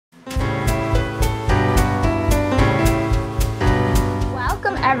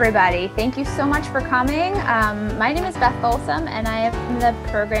everybody. Thank you so much for coming. My name is Beth Folsom, and I am the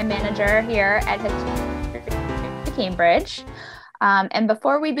program manager here at Has Food Mended Cambridge. And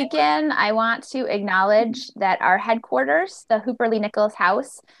before we begin, I want to acknowledge that our headquarters, the Hooper Lee Nichols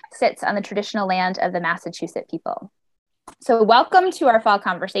House, sits on the traditional land of the Massachusetts people. So welcome to our fall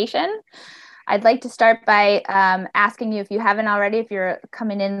conversation. I'd like to start by asking you, if you haven't already, if you're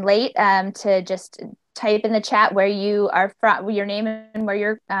coming in late, to just type in the chat where you are from, your name and where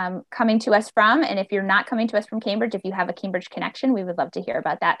you're coming to us from. And if you're not coming to us from Cambridge, if you have a Cambridge connection, we would love to hear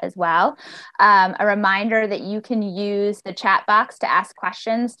about that as well. A reminder that you can use the chat box to ask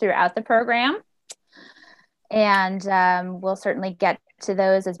questions throughout the program. And we'll certainly get to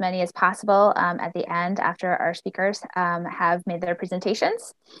those, as many as possible, at the end after our speakers have made their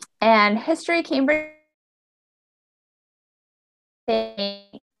presentations. And History Cambridge,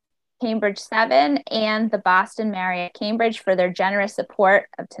 CambridgeSeven, and the Boston Marriott Cambridge for their generous support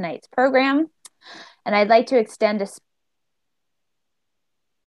of tonight's program. And I'd like to extend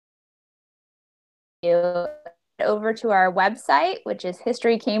over to our website, which is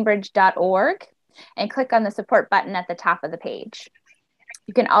historycambridge.org, and click on the support button at the top of the page.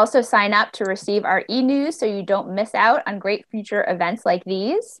 You can also sign up to receive our e-news so you don't miss out on great future events like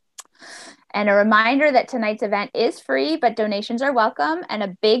these. And a reminder that tonight's event is free, but donations are welcome. And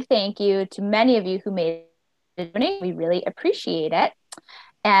a big thank you to many of you who made a donation. We really appreciate it.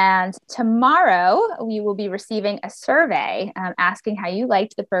 And tomorrow we will be receiving a survey asking how you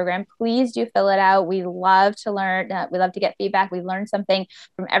liked the program. Please do fill it out. We love to learn. We love to get feedback. We learn something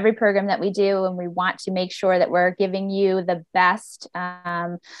from every program that we do, and we want to make sure that we're giving you the best,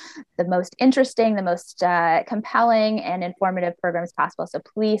 the most interesting, the most compelling and informative programs possible. So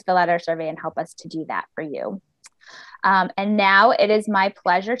please fill out our survey and help us to do that for you. And now it is my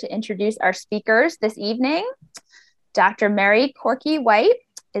pleasure to introduce our speakers this evening. Dr. Mary Corky White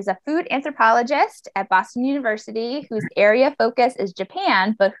is a food anthropologist at Boston University whose area focus is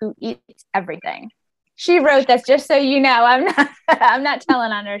Japan, but who eats everything. She wrote this, just so you know. I'm not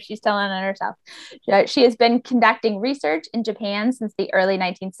telling on her. She's telling on herself. She has been conducting research in Japan since the early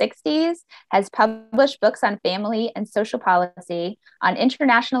 1960s, has published books on family and social policy, on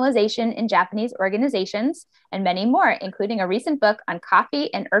internationalization in Japanese organizations, and many more, including a recent book on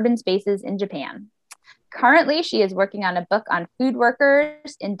coffee and urban spaces in Japan. Currently, she is working on a book on food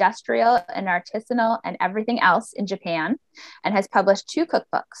workers, industrial and artisanal, and everything else in Japan, and has published 2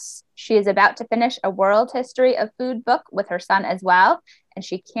 cookbooks. She is about to finish a world history of food book with her son as well, and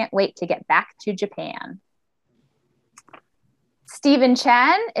she can't wait to get back to Japan. Stephen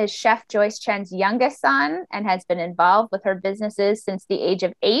Chen is Chef Joyce Chen's youngest son and has been involved with her businesses since the age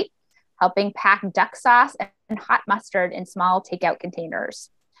of 8, helping pack duck sauce and hot mustard in small takeout containers.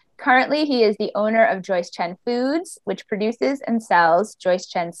 Currently, he is the owner of Joyce Chen Foods, which produces and sells Joyce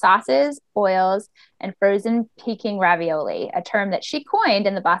Chen sauces, oils, and frozen Peking ravioli, a term that she coined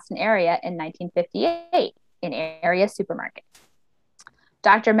in the Boston area in 1958 in area supermarket.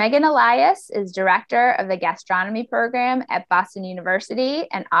 Dr. Megan Elias is director of the gastronomy program at Boston University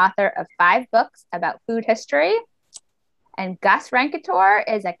and author of 5 books about food history. And Gus Rancatore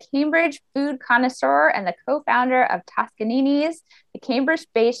is a Cambridge food connoisseur and the co-founder of Toscanini's, the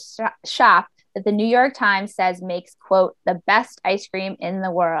Cambridge-based shop that the New York Times says makes, quote, the best ice cream in the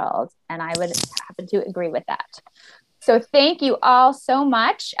world. And I would happen to agree with that. So thank you all so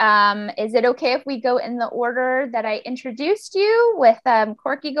much. Is it okay if we go in the order that I introduced you, with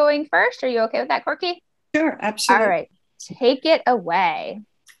Corky going first? Are you okay with that, Corky? Sure, absolutely. All right, take it away.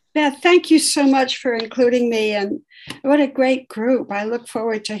 Beth, thank you so much for including me, and what a great group. I look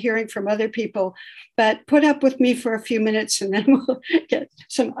forward to hearing from other people, but put up with me for a few minutes and then we'll get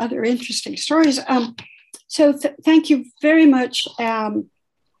some other interesting stories. So thank you very much.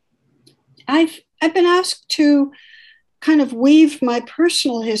 I've been asked to kind of weave my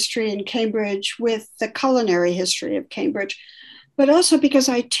personal history in Cambridge with the culinary history of Cambridge, but also because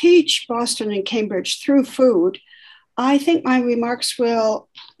I teach Boston and Cambridge through food. I think my remarks will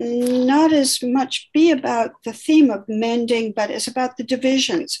not as much be about the theme of mending, but it's about the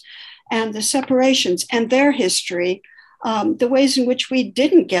divisions and the separations and their history, the ways in which we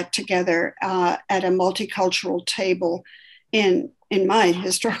didn't get together at a multicultural table in my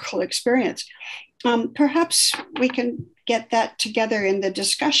historical experience. Perhaps we can get that together in the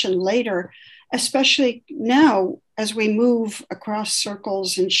discussion later, especially now as we move across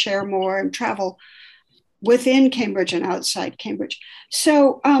circles and share more and travel within Cambridge and outside Cambridge.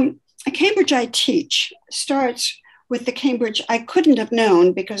 So Cambridge I teach starts with the Cambridge I couldn't have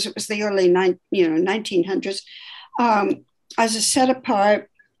known because it was the early 1900s as a set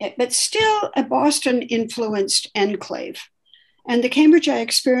apart, but still a Boston influenced enclave. And the Cambridge I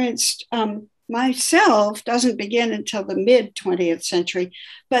experienced myself doesn't begin until the mid 20th century,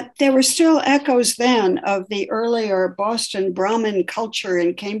 but there were still echoes then of the earlier Boston Brahmin culture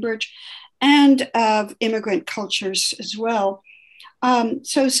in Cambridge and of immigrant cultures as well.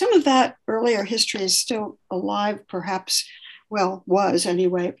 So some of that earlier history is still alive, perhaps, well, was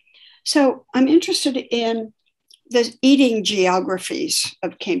anyway. So I'm interested in the eating geographies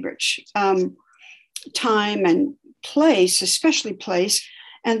of Cambridge, time and place, especially place,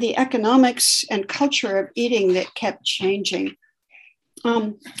 and the economics and culture of eating that kept changing.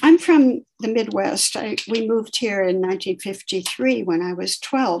 I'm from the Midwest. We moved here in 1953 when I was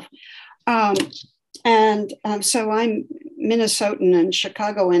 12. So I'm Minnesotan and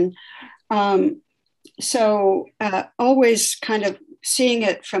Chicagoan. So always kind of seeing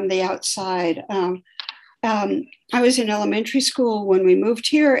it from the outside. I was in elementary school when we moved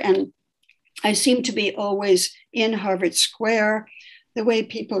here, and I seemed to be always in Harvard Square, the way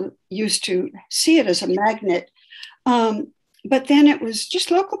people used to see it as a magnet. But then it was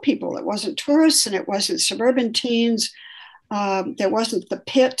just local people. It wasn't tourists and it wasn't suburban teens. There wasn't the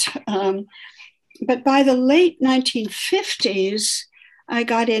pit. But by the late 1950s, I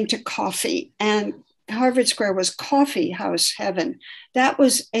got into coffee, and Harvard Square was coffee house heaven. That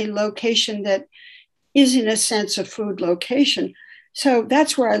was a location that is, in a sense, a food location. So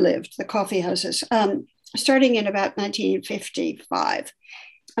that's where I lived, the coffee houses, starting in about 1955.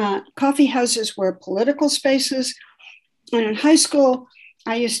 Coffee houses were political spaces. And in high school,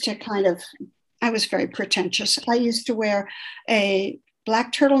 I was very pretentious. I used to wear a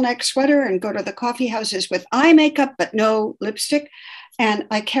black turtleneck sweater and go to the coffee houses with eye makeup, but no lipstick. And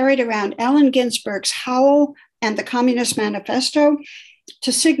I carried around Allen Ginsberg's Howl and the Communist Manifesto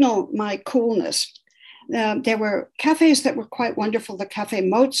to signal my coolness. There were cafes that were quite wonderful, the Cafe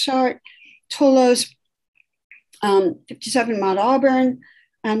Mozart, Tullo's, 57 Mount Auburn,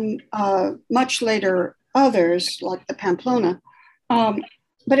 and much later others like the Pamplona.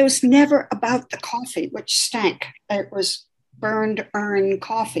 But it was never about the coffee, which stank. It was burned urn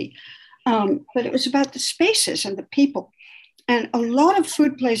coffee. But it was about the spaces and the people. And a lot of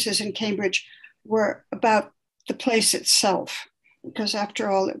food places in Cambridge were about the place itself, because after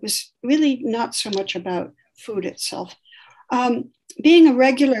all, it was really not so much about food itself. Being a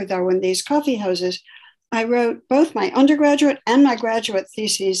regular, though, in these coffee houses, I wrote both my undergraduate and my graduate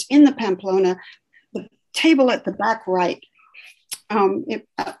theses in the Pamplona, the table at the back right.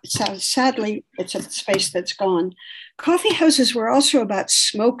 Sadly, it's a space that's gone. Coffee houses were also about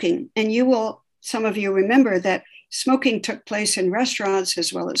smoking, and some of you remember that smoking took place in restaurants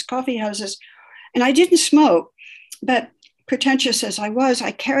as well as coffee houses. And I didn't smoke, but pretentious as I was,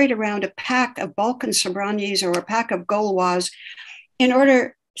 I carried around a pack of Balkan Sobranis or a pack of Gaulois in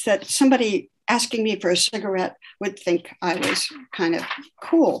order that somebody asking me for a cigarette would think I was kind of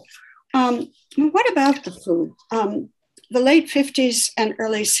cool. What about the food? The late 50s and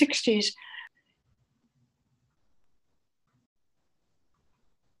early 60s.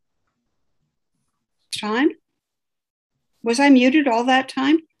 Time? Was I muted all that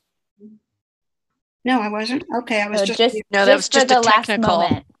time? No, I wasn't. Okay, I was just no, that was just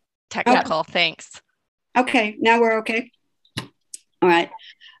a technical. Thanks. Okay, now we're okay. All right.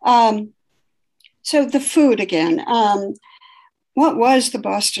 So the food again. What was the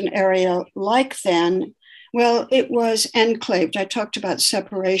Boston area like then? Well, it was enclaved. I talked about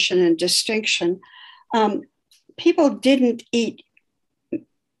separation and distinction. People didn't eat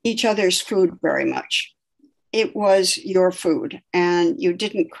each other's food very much. It was your food, and you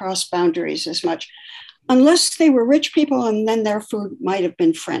didn't cross boundaries as much, unless they were rich people, and then their food might have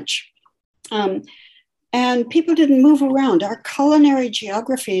been French. And people didn't move around. Our culinary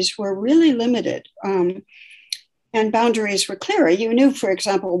geographies were really limited, and boundaries were clearer. You knew, for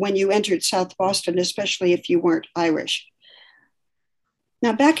example, when you entered South Boston, especially if you weren't Irish.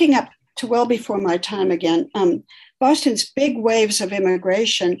 Now, backing up to well before my time again, Boston's big waves of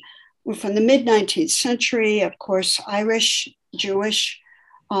immigration were from the mid-19th century, of course, Irish, Jewish,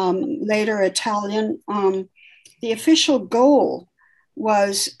 later Italian. The official goal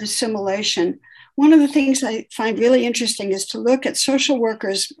was assimilation. One of the things I find really interesting is to look at social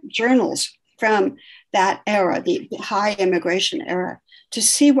workers' journals from that era, the high immigration era, to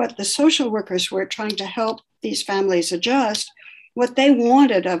see what the social workers were trying to help these families adjust, what they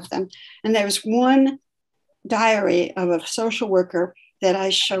wanted of them. And there was one diary of a social worker that I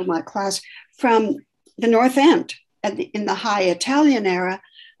show my class from the North End in the high Italian era.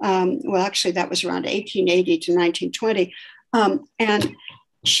 Well, actually, that was around 1880 to 1920. And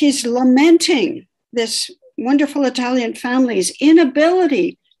she's lamenting this wonderful Italian family's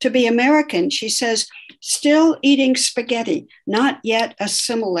inability to be American. She says, still eating spaghetti, not yet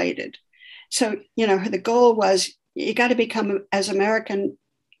assimilated. So, the goal was you got to become as American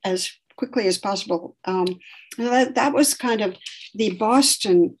as quickly as possible. That was kind of the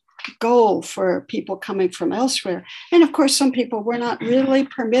Boston goal for people coming from elsewhere. And of course, some people were not really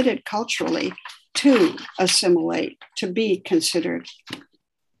permitted culturally to assimilate, to be considered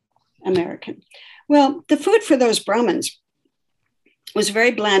American. Well, the food for those Brahmins was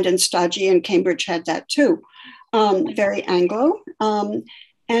very bland and stodgy, and Cambridge had that too. Very Anglo.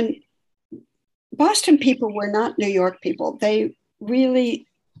 And Boston people were not New York people. They really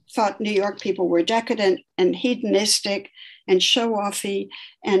thought New York people were decadent and hedonistic and show-offy,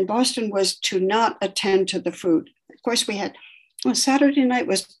 and Boston was to not attend to the food. Of course, we had, Saturday night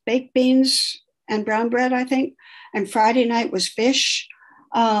was baked beans and brown bread, I think, and Friday night was fish.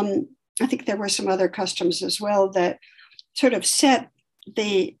 I think there were some other customs as well that sort of set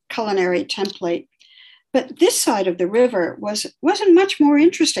the culinary template. But this side of the river wasn't much more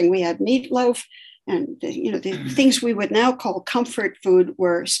interesting. We had meatloaf, and the things we would now call comfort food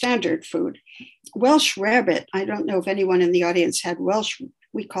were standard food. Welsh rabbit, I don't know if anyone in the audience had Welsh,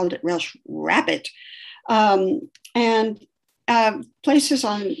 we called it Welsh rabbit. And places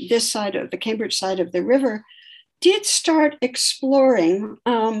on this side of the Cambridge side of the river did start exploring,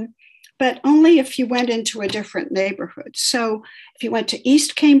 but only if you went into a different neighborhood. So if you went to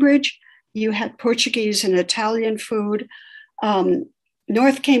East Cambridge, you had Portuguese and Italian food,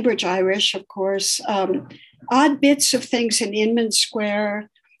 North Cambridge Irish, of course, odd bits of things in Inman Square,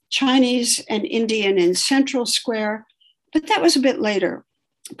 Chinese and Indian in Central Square, but that was a bit later,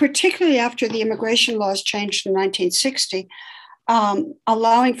 particularly after the immigration laws changed in 1960,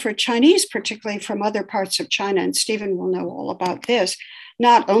 allowing for Chinese, particularly from other parts of China, and Stephen will know all about this,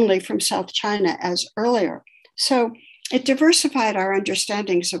 not only from South China as earlier. So it diversified our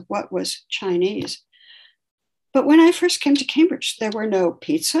understandings of what was Chinese. But when I first came to Cambridge, there were no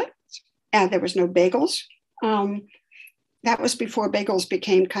pizza, and there was no bagels. That was before bagels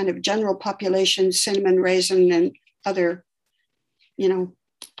became kind of general population, cinnamon raisin and other,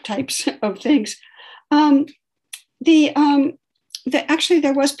 types of things. Actually,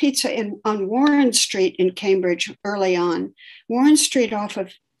 there was pizza on Warren Street in Cambridge early on. Warren Street off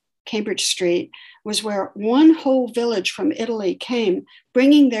of Cambridge Street was where one whole village from Italy came,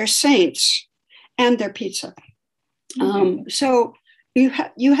 bringing their saints and their pizza. So you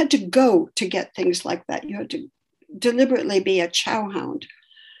had to go to get things like that. You had to deliberately be a chow hound.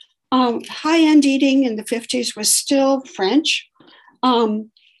 High-end eating in the 50s was still French. And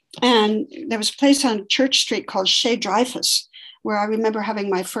there was a place on Church Street called Chez Dreyfus, where I remember having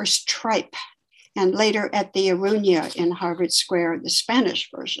my first tripe, and later at the Arunia in Harvard Square, the Spanish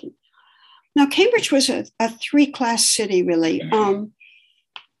version. Now, Cambridge was a three-class city, really.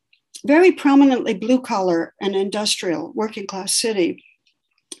 Very prominently blue-collar and industrial, working-class city.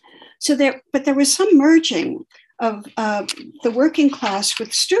 But there was some merging of the working class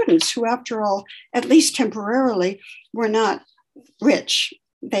with students who, after all, at least temporarily, were not rich.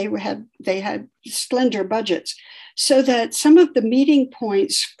 They had slender budgets, so that some of the meeting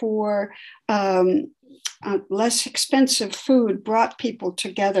points for less expensive food brought people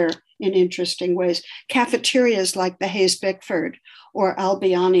together in interesting ways. Cafeterias like the Hayes Bickford or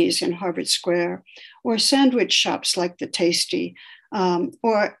Albiani's in Harvard Square, or sandwich shops like the Tasty,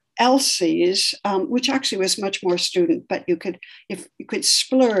 or Elsie's, which actually was much more student, but you could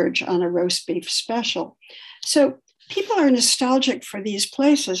splurge on a roast beef special. So people are nostalgic for these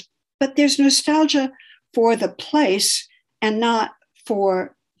places, but there's nostalgia for the place and not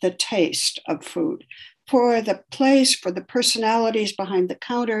for the taste of food, for the place, for the personalities behind the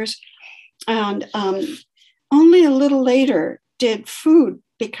counters. And only a little later did food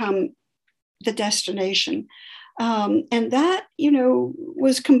become the destination. And that,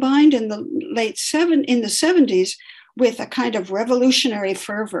 was combined in the in the 70s with a kind of revolutionary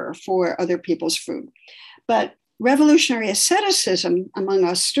fervor for other people's food. But revolutionary asceticism among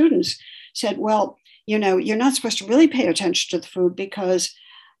us students said, well, you're not supposed to really pay attention to the food because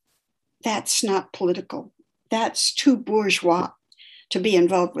that's not political. That's too bourgeois to be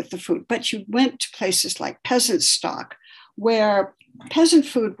involved with the food. But you went to places like Peasant Stock, where peasant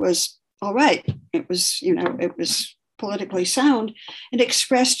food was all right. It was politically sound and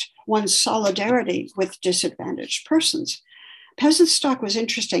expressed one's solidarity with disadvantaged persons. Peasant Stock was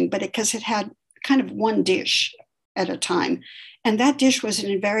interesting, but because it had kind of one dish at a time. And that dish was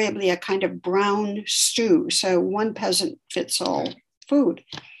invariably a kind of brown stew. So one peasant fits all food.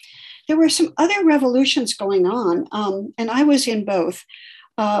 There were some other revolutions going on, and I was in both,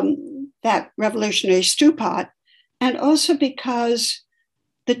 that revolutionary stew pot, and also because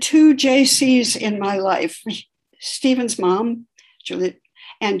the two JCs in my life, Stephen's mom, Julia,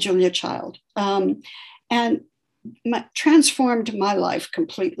 and Julia Child. And transformed my life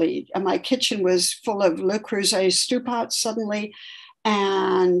completely. My kitchen was full of Le Creuset stew pots suddenly,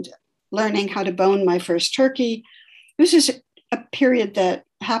 and learning how to bone my first turkey. This is a period that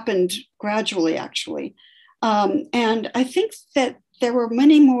happened gradually, actually. And I think that there were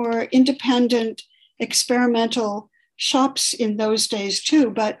many more independent, experimental shops in those days too,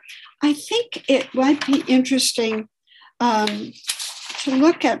 but I think it might be interesting to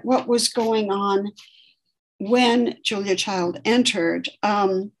look at what was going on when Julia Child entered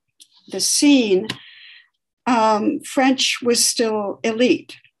the scene. French was still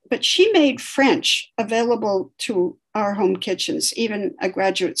elite, but she made French available to our home kitchens, even a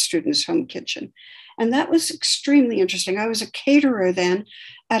graduate student's home kitchen. And that was extremely interesting. I was a caterer then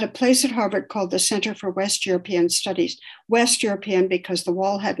at a place at Harvard called the Center for West European Studies, West European because the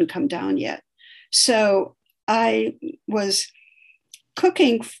wall hadn't come down yet. So I was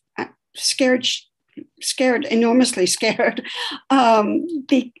cooking, enormously scared,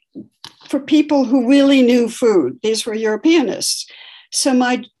 for people who really knew food. These were Europeanists. So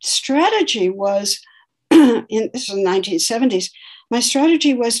my strategy was, this is the 1970s, my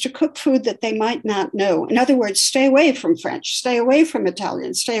strategy was to cook food that they might not know. In other words, stay away from French, stay away from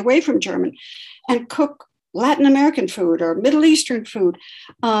Italian, stay away from German, and cook Latin American food or Middle Eastern food.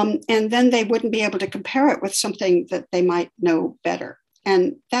 And then they wouldn't be able to compare it with something that they might know better.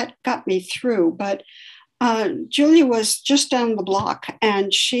 And that got me through. But Julia was just down the block,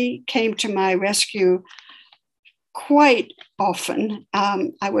 and she came to my rescue quite often.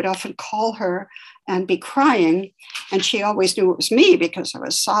 I would often call her and be crying, and she always knew it was me because I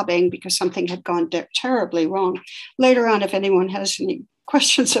was sobbing because something had gone terribly wrong. Later on, if anyone has any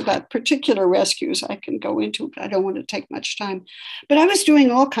questions about particular rescues, I can go into it. I don't want to take much time. But I was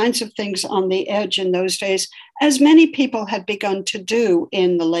doing all kinds of things on the edge in those days, as many people had begun to do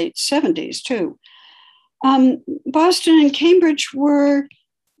in the late 70s too. Boston and Cambridge were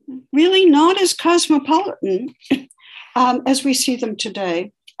really not as cosmopolitan as we see them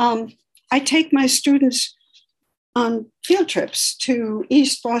today. I take my students on field trips to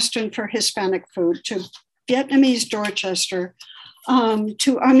East Boston for Hispanic food, to Vietnamese Dorchester,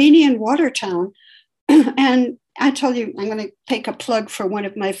 to Armenian Watertown. And I tell you, I'm going to take a plug for one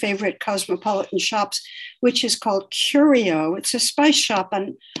of my favorite cosmopolitan shops, which is called Curio. It's a spice shop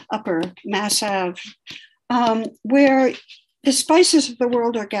on Upper Mass Ave, where the spices of the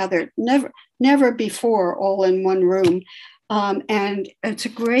world are gathered, never before all in one room. And it's a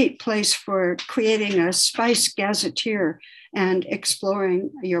great place for creating a spice gazetteer and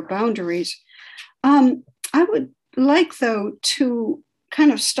exploring your boundaries. I would like, though, to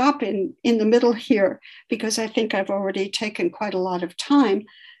kind of stop in the middle here, because I think I've already taken quite a lot of time,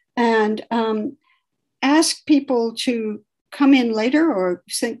 and ask people to come in later or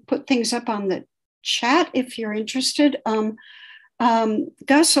put things up on the chat if you're interested.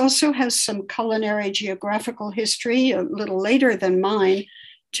 Gus also has some culinary geographical history a little later than mine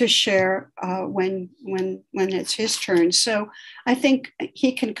to share when it's his turn. So I think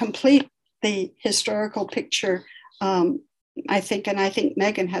he can complete the historical picture. I think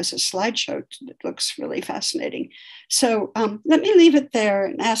Megan has a slideshow that looks really fascinating. So let me leave it there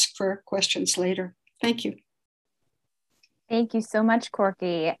and ask for questions later. Thank you. Thank you so much,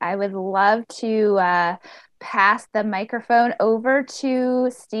 Corky. I would love to pass the microphone over to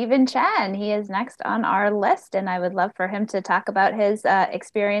Stephen Chen. He is next on our list, and I would love for him to talk about his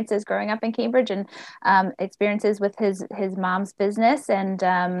experiences growing up in Cambridge and experiences with his mom's business and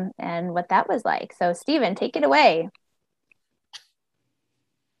what that was like. So, Stephen, take it away.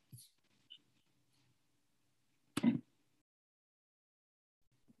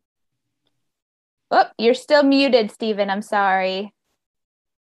 Oh, you're still muted, Stephen. I'm sorry.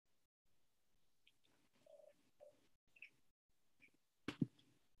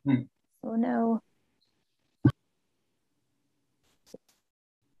 Oh, no.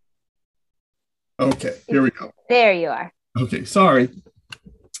 Okay, here we go. There you are. Okay, sorry.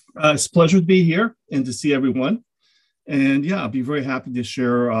 It's a pleasure to be here and to see everyone. And yeah, I'll be very happy to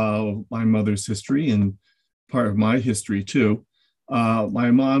share my mother's history and part of my history too.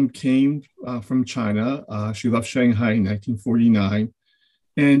 My mom came from China. She left Shanghai in 1949.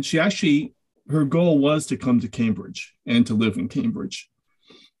 And her goal was to come to Cambridge and to live in Cambridge.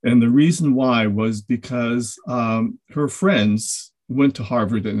 And the reason why was because her friends went to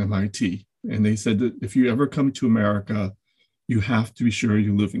Harvard and MIT. And they said that if you ever come to America, you have to be sure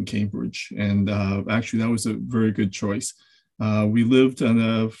you live in Cambridge. And actually, that was a very good choice. We lived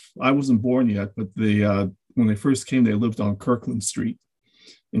I wasn't born yet, but when they first came, they lived on Kirkland Street.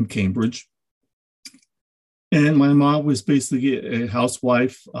 in Cambridge. And my mom was basically a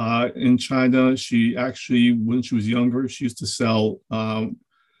housewife in China. She actually, when she was younger, she used to sell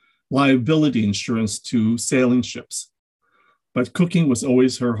liability insurance to sailing ships. But cooking was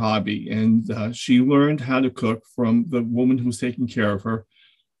always her hobby. And she learned how to cook from the woman who was taking care of her.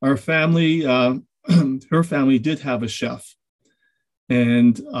 Our family, her family did have a chef.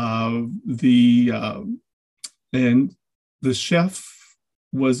 And the chef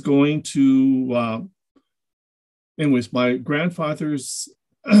was going to, anyways, my grandfather's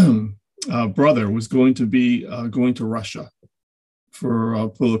brother was going to be going to Russia for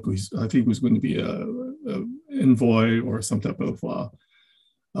political. I think it was going to be a envoy or some type of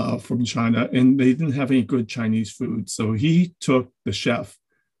from China, and they didn't have any good Chinese food. So he took the chef,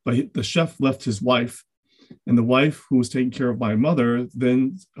 but the chef left his wife, and the wife, who was taking care of my mother,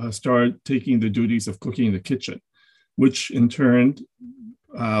 then started taking the duties of cooking in the kitchen, which in turn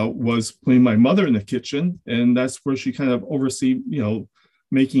was putting my mother in the kitchen. And that's where she kind of oversee,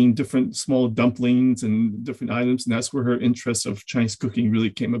 making different small dumplings and different items. And that's where her interest of Chinese cooking really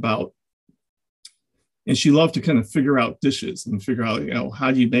came about. And she loved to kind of figure out dishes and figure out,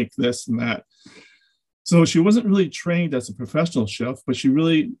 how do you make this and that. So she wasn't really trained as a professional chef, but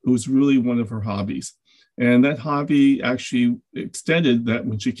it was really one of her hobbies. And that hobby actually extended that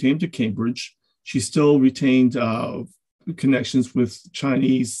when she came to Cambridge, she still retained connections with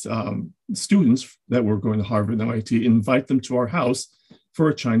Chinese students that were going to Harvard and MIT, invite them to our house for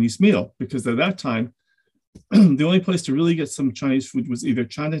a Chinese meal. Because at that time, the only place to really get some Chinese food was either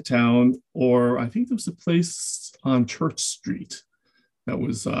Chinatown, or I think there was a place on Church Street that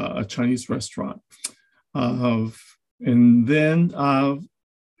was a Chinese restaurant. And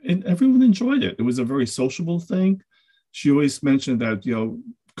everyone enjoyed it. It was a very sociable thing. She always mentioned that,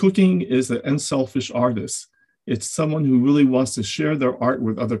 cooking is an unselfish artist. It's someone who really wants to share their art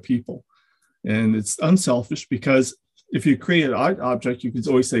with other people. And it's unselfish because if you create an art object, you can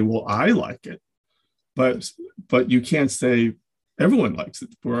always say, well, I like it. But you can't say everyone likes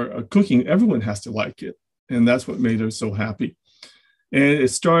it. For cooking, everyone has to like it. And that's what made her so happy. And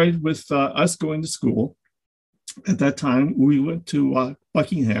it started with us going to school. At that time, we went to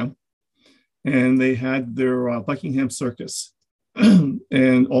Buckingham, and they had their Buckingham Circus.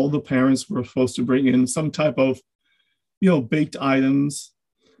 And all the parents were supposed to bring in some type of, baked items.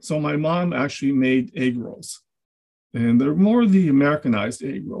 So my mom actually made egg rolls. And they're more the Americanized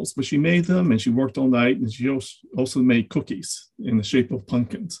egg rolls, but she made them and she worked all night, and she also made cookies in the shape of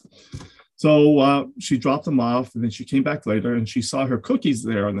pumpkins. So she dropped them off, and then she came back later and she saw her cookies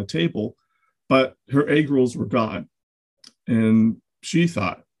there on the table, but her egg rolls were gone. And she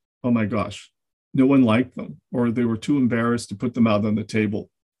thought, oh my gosh, no one liked them, or they were too embarrassed to put them out on the table.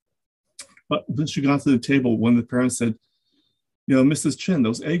 But when she got to the table, one of the parents said, Mrs. Chen,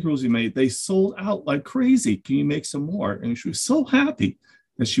 those egg rolls you made, they sold out like crazy. Can you make some more? And she was so happy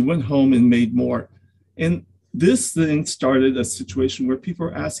that she went home and made more. And this thing started a situation where people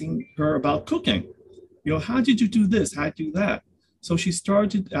were asking her about cooking. How did you do this? How did you do that? So she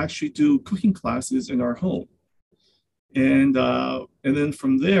started to actually do cooking classes in our home. And then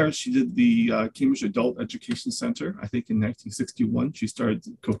from there, she did the Cambridge Adult Education Center. I think in 1961, she started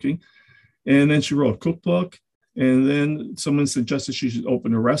cooking. And then she wrote a cookbook. And then someone suggested she should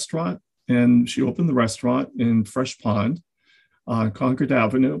open a restaurant. And she opened the restaurant in Fresh Pond on Concord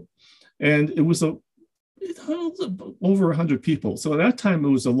Avenue. And it was over 100 people. So at that time, it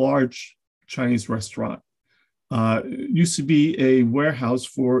was a large Chinese restaurant. It used to be a warehouse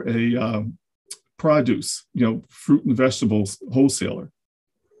for a produce, fruit and vegetables wholesaler.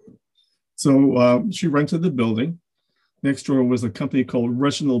 So she rented the building. Next door was a company called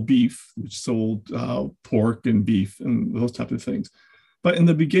Reginald Beef, which sold pork and beef and those type of things. But in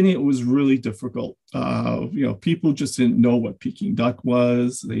the beginning, it was really difficult. People just didn't know what Peking duck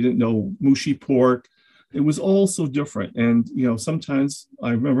was. They didn't know mushy pork. It was all so different. And, sometimes I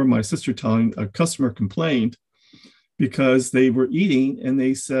remember my sister telling a customer complained because they were eating and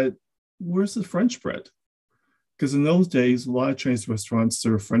they said, where's the French bread? Because in those days, a lot of Chinese restaurants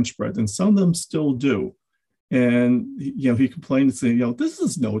serve French bread, and some of them still do. And, he complained and said, this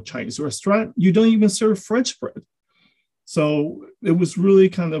is no Chinese restaurant. You don't even serve French bread. So it was really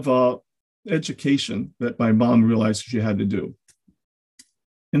kind of a education that my mom realized she had to do.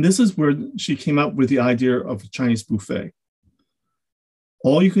 And this is where she came up with the idea of a Chinese buffet.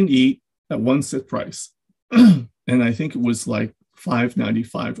 All you can eat at one set price. And I think it was like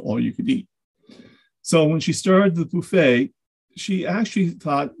 $5.95, all you could eat. So when she started the buffet, she actually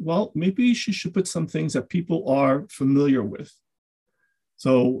thought, well, maybe she should put some things that people are familiar with.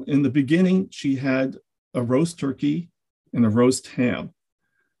 So in the beginning, she had a roast turkey and a roast ham.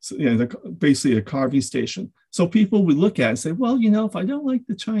 So, basically a carving station. So people would look at it and say, well, if I don't like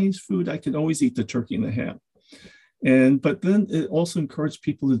the Chinese food, I can always eat the turkey and the ham. But then it also encouraged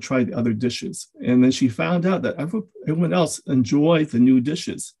people to try the other dishes. And then she found out that everyone else enjoyed the new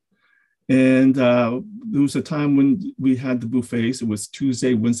dishes. And there was a time when we had the buffets. It was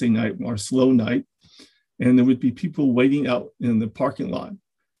Tuesday, Wednesday night, our slow night. And there would be people waiting out in the parking lot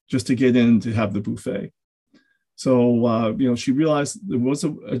just to get in to have the buffet. So, she realized there was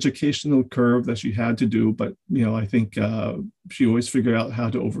an educational curve that she had to do, but, I think she always figured out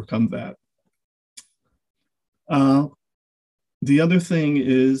how to overcome that. The other thing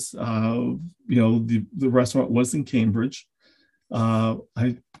is, the restaurant was in Cambridge. I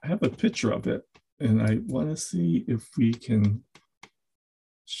have a picture of it, and I want to see if we can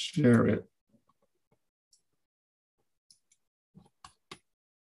share it.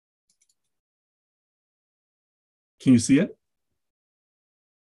 Can you see it?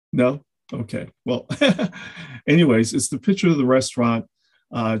 No? Okay. Well, anyways, it's the picture of the restaurant,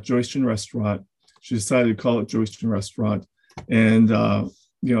 Joyce Chen Restaurant. She decided to call it Joyce Chen Restaurant. And,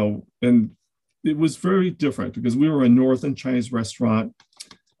 and it was very different because we were a Northern Chinese restaurant.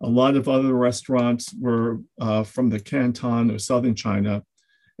 A lot of other restaurants were from the Canton or Southern China.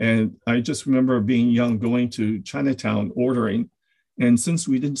 And I just remember being young, going to Chinatown, ordering. And since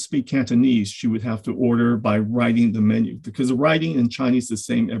we didn't speak Cantonese, she would have to order by writing the menu because the writing in Chinese is the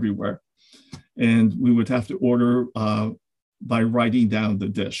same everywhere. And we would have to order by writing down the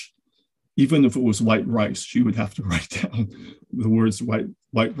dish. Even if it was white rice, she would have to write down the words white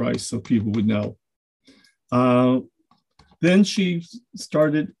rice so people would know. Then she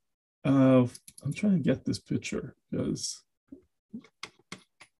started, I'm trying to get this picture because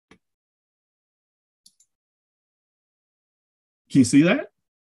can you see that?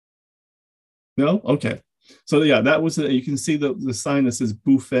 No? Okay. So yeah, that was, you can see the sign that says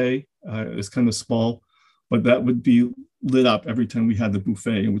buffet. It's kind of small, but that would be lit up every time we had the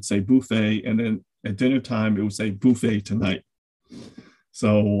buffet. It would say buffet. And then at dinner time, it would say buffet tonight.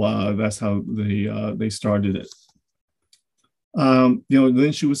 So that's how they started it.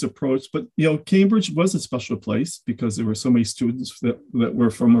 Then she was approached, but, Cambridge was a special place because there were so many students that were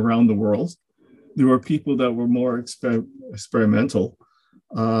from around the world. There were people that were more experimental.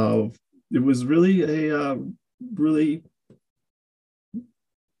 It was really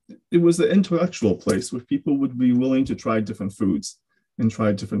it was an intellectual place where people would be willing to try different foods and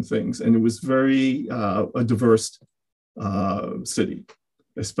try different things. And it was very a diverse city,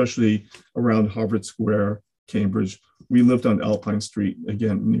 especially around Harvard Square, Cambridge. We lived on Alpine Street,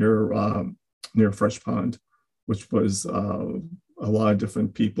 again, near Fresh Pond, which was a lot of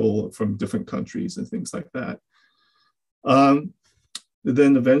different people from different countries and things like that.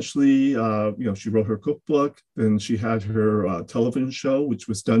 Then eventually, she wrote her cookbook. Then she had her television show, which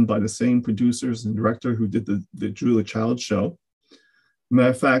was done by the same producers and director who did the Julia Child show. Matter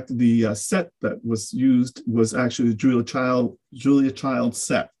of fact, the set that was used was actually the Julia Child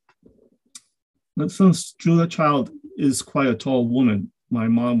set. Now, since Julia Child is quite a tall woman, my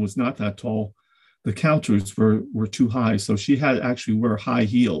mom was not that tall. The counters were too high, so she had to actually wear high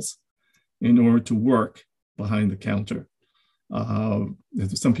heels in order to work behind the counter.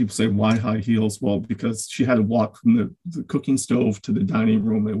 Some people say, why high heels? Well, because she had to walk from the cooking stove to the dining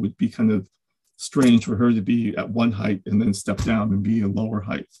room. It would be kind of strange for her to be at one height and then step down and be a lower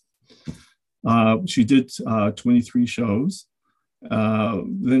height. She did 23 shows.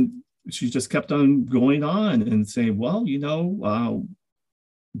 Then she just kept on going on and saying, well,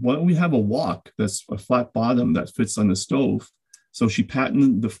 why don't we have a wok that's a flat bottom that fits on the stove? So she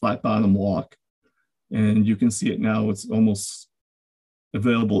patented the flat bottom wok. And you can see it now. It's almost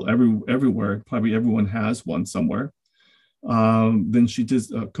available everywhere. Probably everyone has one somewhere. Then she did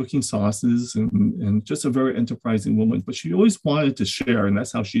cooking sauces and just a very enterprising woman. But she always wanted to share, and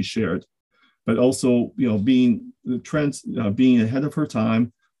that's how she shared. But also, being the trends, being ahead of her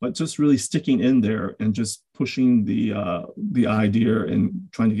time, but just really sticking in there and just pushing the idea and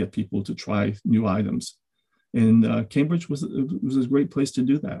trying to get people to try new items. And Cambridge was a great place to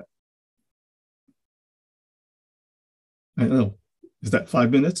do that. I don't know. Is that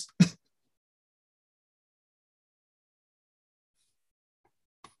 5 minutes?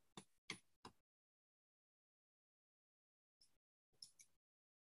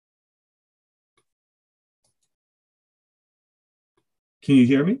 Can you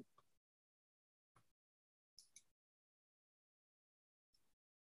hear me?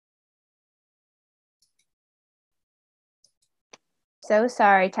 So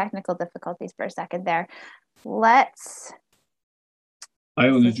sorry, technical difficulties for a second there. I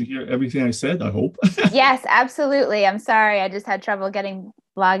don't know, did you hear everything I said? I hope. Yes, absolutely. I'm sorry. I just had trouble getting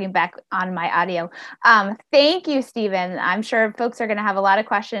logging back on my audio. Thank you, Stephen. I'm sure folks are going to have a lot of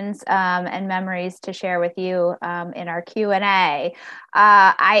questions and memories to share with you in our Q&A.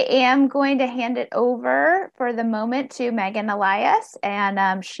 I am going to hand it over for the moment to Megan Elias,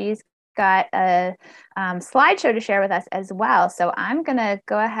 and she's got a slideshow to share with us as well. So I'm going to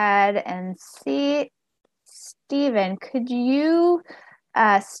go ahead and see. Stephen, could you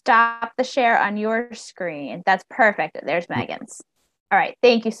stop the share on your screen? That's perfect. There's Megan's. All right.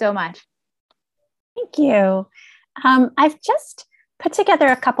 Thank you so much. Thank you. I've just put together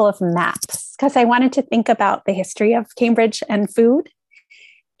a couple of maps because I wanted to think about the history of Cambridge and food.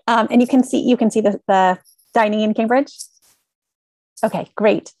 And you can see the dining in Cambridge. Okay,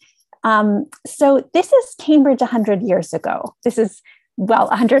 great. So this is Cambridge 100 years ago. This is,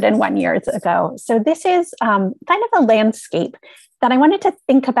 101 years ago. So this is kind of a landscape that I wanted to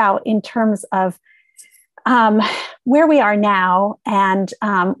think about in terms of where we are now and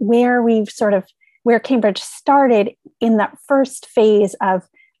where Cambridge started in that first phase of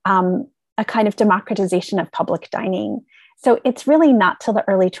a kind of democratization of public dining. So it's really not till the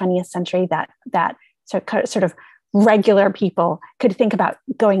early 20th century that sort of regular people could think about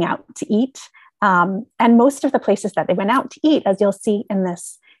going out to eat. And most of the places that they went out to eat, as you'll see in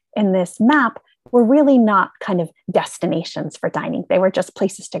this map, were really not kind of destinations for dining. They were just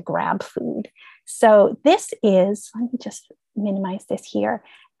places to grab food. So this is, let me just minimize this here.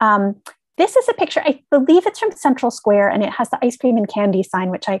 This is a picture, I believe it's from Central Square, and it has the ice cream and candy sign,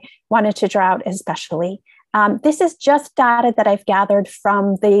 which I wanted to draw out especially. This is just data that I've gathered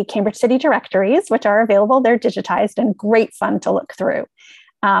from the Cambridge City directories, which are available. They're digitized and great fun to look through.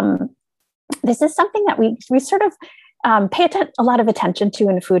 This is something that we sort of pay a lot of attention to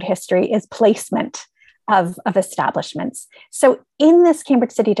in food history, is placement of establishments. So in this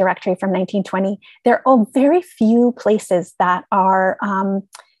Cambridge City directory from 1920, there are very few places that are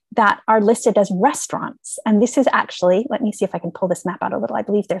listed as restaurants. And this is actually, let me see if I can pull this map out a little. I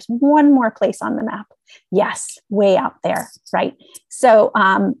believe there's one more place on the map. Yes, way out there, right? So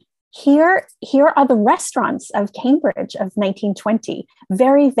here are the restaurants of Cambridge of 1920.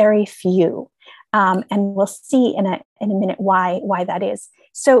 Very, very few. And we'll see in a minute why that is.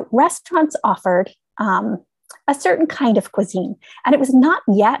 So restaurants offered a certain kind of cuisine, and it was not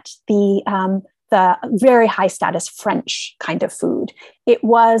yet the very high status French kind of food. It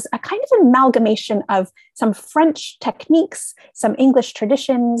was a kind of amalgamation of some French techniques, some English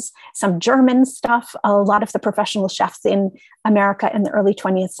traditions, some German stuff. A lot of the professional chefs in America in the early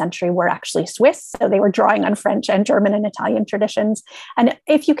 20th century were actually Swiss, so they were drawing on French and German and Italian traditions. And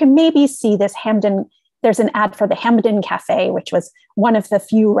if you can maybe see this there's an ad for the Hamden Cafe, which was one of the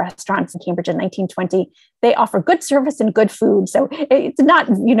few restaurants in Cambridge in 1920. They offer good service and good food. So it's not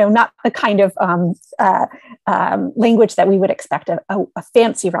the kind of language that we would expect a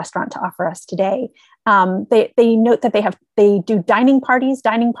fancy restaurant to offer us today. They note that they do dining parties.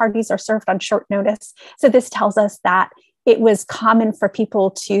 Dining parties are served on short notice. So this tells us that it was common for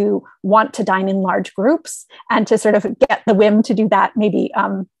people to want to dine in large groups and to sort of get the whim to do that maybe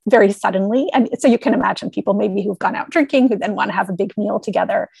very suddenly. And so you can imagine people maybe who've gone out drinking who then want to have a big meal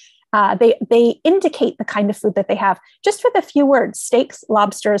together. They indicate the kind of food that they have just with a few words: steaks,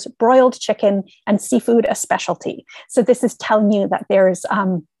 lobsters, broiled chicken, and seafood, a specialty. So this is telling you that these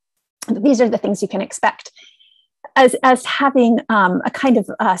are the things you can expect as having a kind of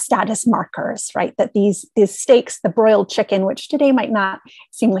status markers, right? That these steaks, the broiled chicken, which today might not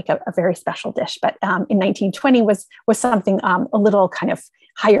seem like a very special dish, but in 1920 was something a little kind of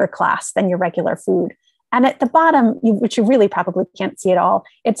higher class than your regular food. And at the bottom, which you really probably can't see at all,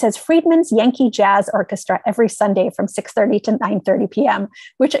 it says Friedman's Yankee Jazz Orchestra every Sunday from 6:30 to 9:30 p.m.,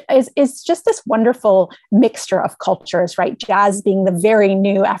 which is just this wonderful mixture of cultures, right? Jazz being the very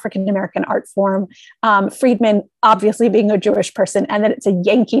new African-American art form, Friedman obviously being a Jewish person, and that it's a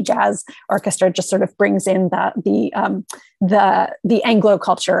Yankee Jazz Orchestra just sort of brings in the Anglo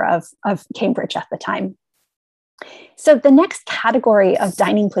culture of Cambridge at the time. So the next category of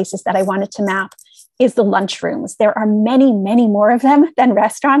dining places that I wanted to map is the lunchrooms. There are many, many more of them than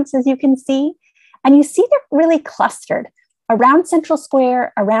restaurants, as you can see. And you see they're really clustered around Central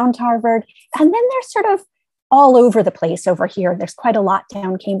Square, around Harvard, and then they're sort of all over the place over here. There's quite a lot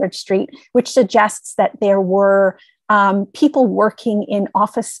down Cambridge Street, which suggests that there were people working in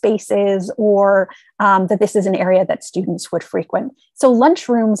office spaces, or that this is an area that students would frequent. So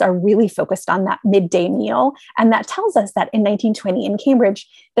lunchrooms are really focused on that midday meal. And that tells us that in 1920 in Cambridge,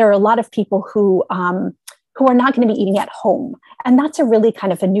 there are a lot of people who who are not going to be eating at home. And that's a really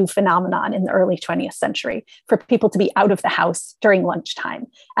kind of a new phenomenon in the early 20th century, for people to be out of the house during lunchtime.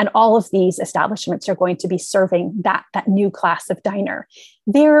 And all of these establishments are going to be serving that new class of diner.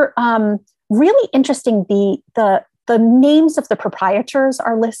 They're really interesting. The names of the proprietors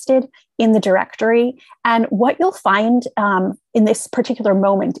are listed in the directory. And what you'll find in this particular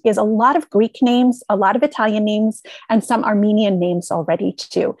moment is a lot of Greek names, a lot of Italian names, and some Armenian names already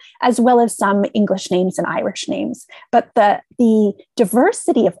too, as well as some English names and Irish names. But the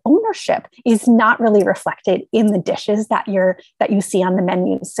diversity of ownership is not really reflected in the dishes that you see on the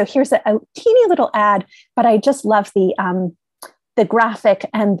menus. So here's a teeny little ad, but I just love the graphic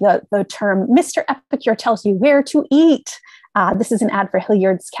and the term, Mr. Epicure tells you where to eat. This is an ad for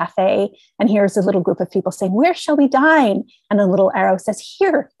Hilliard's Cafe. And here's a little group of people saying, where shall we dine? And a little arrow says,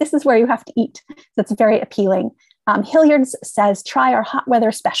 here, this is where you have to eat. So it's very appealing. Hilliard's says, try our hot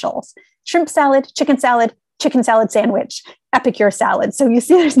weather specials: shrimp salad sandwich, Epicure salad. So you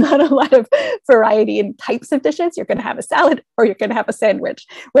see there's not a lot of variety in types of dishes. You're going to have a salad or you're going to have a sandwich.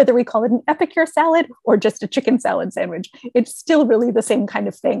 Whether we call it an Epicure salad or just a chicken salad sandwich, it's still really the same kind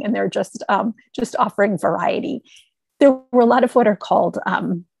of thing. And they're just offering variety. There were a lot of what are called,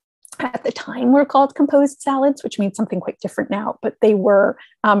 at the time were called composed salads, which means something quite different now, but they were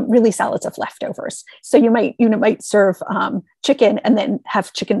really salads of leftovers. So you might serve chicken and then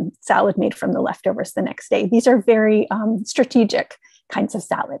have chicken salad made from the leftovers the next day. These are very strategic kinds of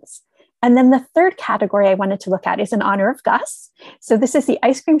salads. And then the third category I wanted to look at is in honor of Gus. So this is the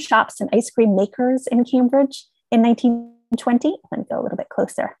ice cream shops and ice cream makers in Cambridge in 1920. Let me go a little bit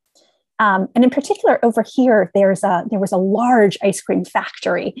closer. And in particular, over here, there was a large ice cream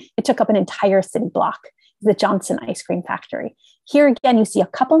factory. It took up an entire city block, the Johnson Ice Cream Factory. Here again, you see a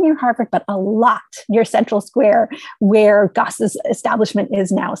couple near Harvard, but a lot near Central Square, where Gus's establishment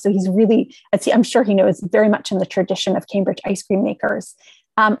is now. So he's really, I'm sure he knows, very much in the tradition of Cambridge ice cream makers.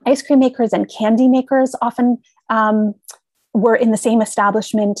 Ice cream makers and candy makers often were in the same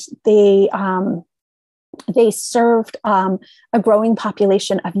establishment. They served a growing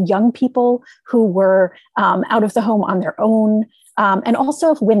population of young people who were out of the home on their own, and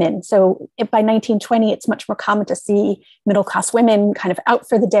also of women. So by 1920, it's much more common to see middle-class women kind of out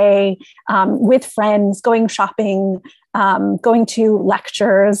for the day with friends, going shopping, going to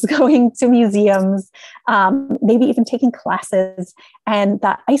lectures, going to museums, maybe even taking classes. And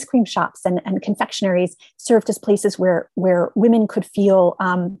the ice cream shops and confectionaries served as places where women could feel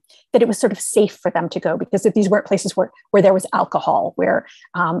that it was sort of safe for them to go, because if these weren't places where there was alcohol, where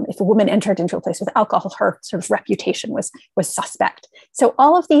if a woman entered into a place with alcohol, her sort of reputation was suspect. So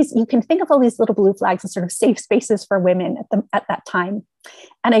all of these, you can think of all these little blue flags as sort of safe spaces for women at that time.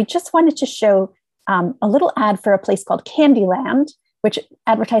 And I just wanted to show a little ad for a place called Candyland, which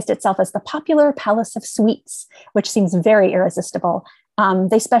advertised itself as the popular palace of sweets, which seems very irresistible.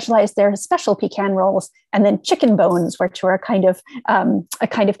 They specialized their special pecan rolls, and then chicken bones, which were a kind of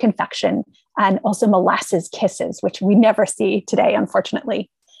confection, and also molasses kisses, which we never see today,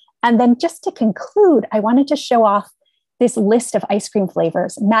 unfortunately. And then just to conclude, I wanted to show off this list of ice cream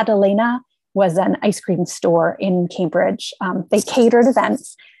flavors. Madalena was an ice cream store in Cambridge. They catered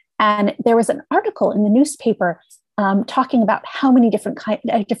events. And there was an article in the newspaper talking about how many different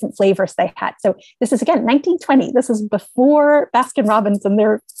flavors they had. So this is, again, 1920. This is before Baskin-Robbins and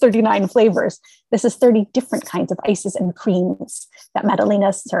their 39 flavors. This is 30 different kinds of ices and creams that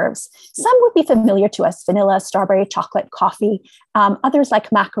Madalena serves. Some would be familiar to us: vanilla, strawberry, chocolate, coffee. Others,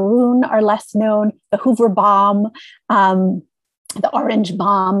 like macaroon, are less known. The Hoover bomb, the orange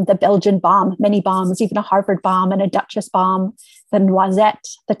bomb, the Belgian bomb, many bombs, even a Harvard bomb and a Duchess bomb, the noisette,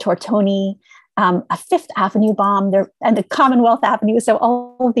 the tortoni, a Fifth Avenue bomb, and a Commonwealth Avenue. So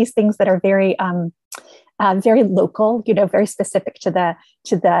all of these things that are very, very local, very specific to that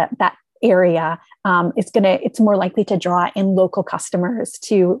area. It's more likely to draw in local customers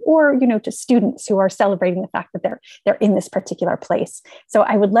to students who are celebrating the fact that they're in this particular place. So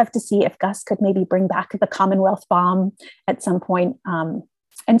I would love to see if Gus could maybe bring back the Commonwealth bomb at some point.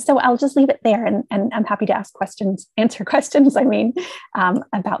 And so I'll just leave it there, and I'm happy to answer questions,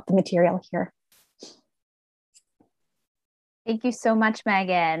 about the material here. Thank you so much,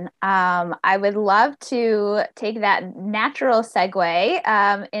 Megan. I would love to take that natural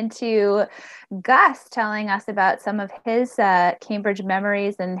segue into Gus telling us about some of his Cambridge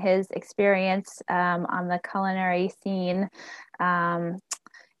memories and his experience on the culinary scene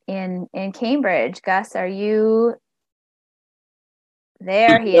in Cambridge. Gus, are you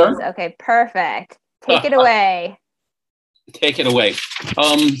there? He is. Okay, perfect. Take it away. Take it away.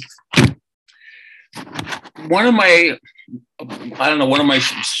 One of my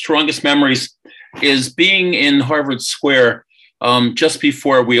strongest memories is being in Harvard Square just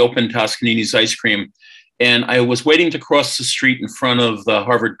before we opened Toscanini's Ice Cream. And I was waiting to cross the street in front of the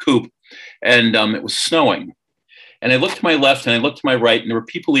Harvard Coop, and it was snowing. And I looked to my left and I looked to my right, and there were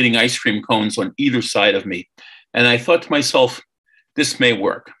people eating ice cream cones on either side of me. And I thought to myself, this may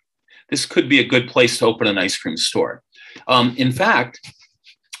work. This could be a good place to open an ice cream store. In fact,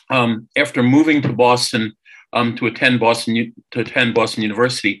 after moving to Boston to attend Boston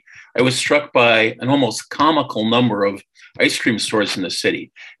University, I was struck by an almost comical number of ice cream stores in the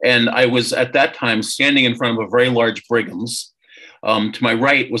city. And I was at that time standing in front of a very large Brigham's. To my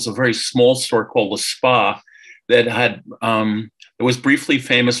right was a very small store called The Spa that was briefly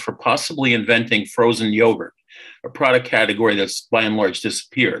famous for possibly inventing frozen yogurt, a product category that's by and large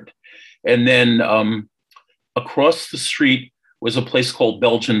disappeared. And then across the street was a place called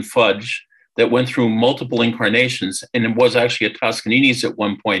Belgian Fudge that went through multiple incarnations, and it was actually a Toscanini's at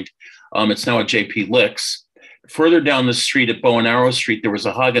one point. It's now a J.P. Lick's. Further down the street at Bow and Arrow Street, there was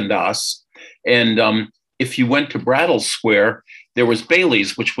a Haagen-Dazs. And if you went to Brattle Square, there was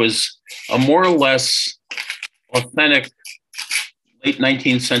Bailey's, which was a more or less authentic late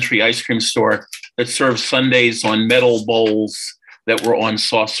 19th century ice cream store that served sundaes on metal bowls that were on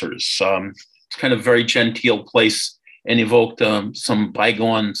saucers. It's kind of very genteel place and evoked some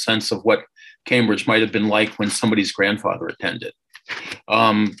bygone sense of what Cambridge might have been like when somebody's grandfather attended.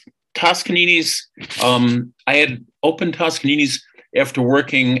 Toscanini's, I had opened Toscanini's after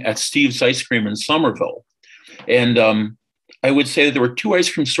working at Steve's Ice Cream in Somerville. And I would say that there were two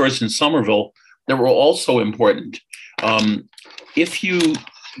ice cream stores in Somerville that were also important. If you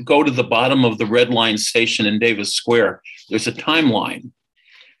go to the bottom of the Red Line station in Davis Square, there's a timeline.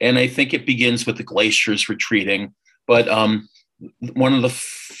 And I think it begins with the glaciers retreating. But one of the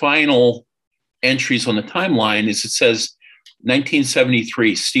final entries on the timeline is it says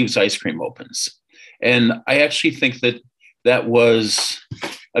 1973, Steve's Ice Cream opens. And I actually think that that was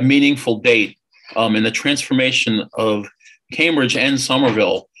a meaningful date in the transformation of Cambridge and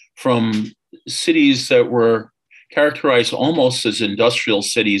Somerville from cities that were characterized almost as industrial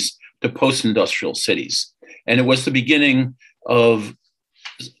cities to post-industrial cities. And it was the beginning of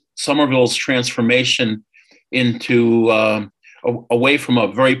Somerville's transformation into away from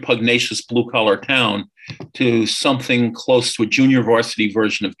a very pugnacious blue-collar town to something close to a junior varsity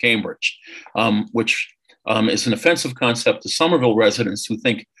version of Cambridge, which is an offensive concept to Somerville residents who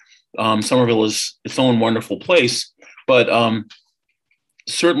think Somerville is its own wonderful place. But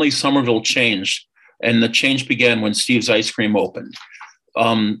certainly Somerville changed, and the change began when Steve's Ice Cream opened.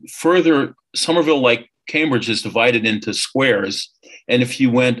 Further, Somerville, like Cambridge, is divided into squares. And if you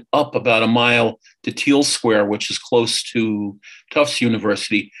went up about a mile to Teal Square, which is close to Tufts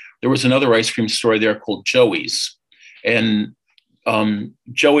University, there was another ice cream store there called Joey's. And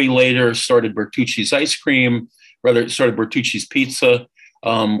Joey later started Bertucci's Ice Cream, rather started Bertucci's Pizza,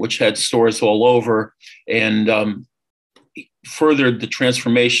 which had stores all over, and furthered the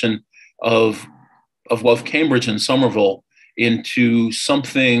transformation of both Cambridge and Somerville into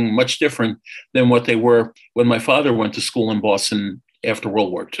something much different than what they were when my father went to school in Boston after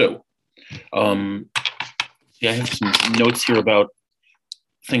World War II. I have some notes here about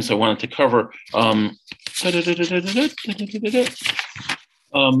things I wanted to cover. One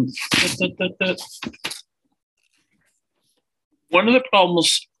of the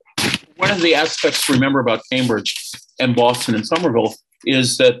problems, one of the aspects to remember about Cambridge and Boston and Somerville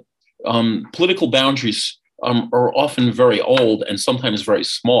is that political boundaries are often very old and sometimes very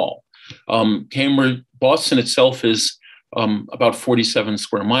small. Boston itself is about 47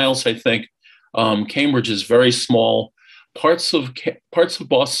 square miles, I think. Cambridge is very small. Parts of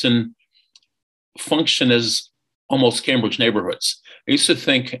Boston function as almost Cambridge neighborhoods. I used to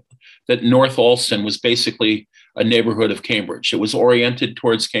think that North Allston was basically a neighborhood of Cambridge. It was oriented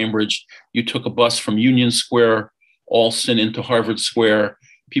towards Cambridge. You took a bus from Union Square, Allston into Harvard Square.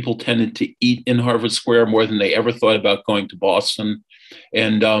 People tended to eat in Harvard Square more than they ever thought about going to Boston.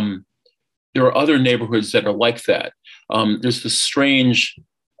 And there are other neighborhoods that are like that. There's this strange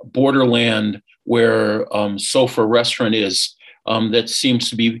borderland where Sofa Restaurant is that seems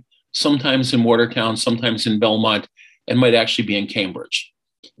to be sometimes in Watertown, sometimes in Belmont, and might actually be in Cambridge.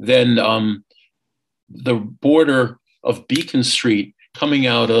 Then the border of Beacon Street coming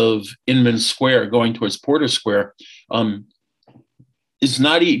out of Inman Square, going towards Porter Square, is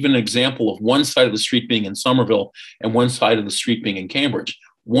not even an example of one side of the street being in Somerville and one side of the street being in Cambridge.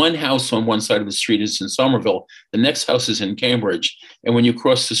 One house on one side of the street is in Somerville, the next house is in Cambridge. And when you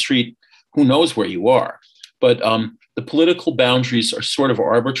cross the street, who knows where you are? But the political boundaries are sort of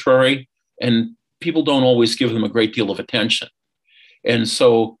arbitrary, and people don't always give them a great deal of attention. And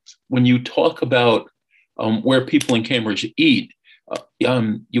so when you talk about where people in Cambridge eat,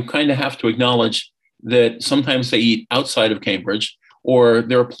 you kind of have to acknowledge that sometimes they eat outside of Cambridge, or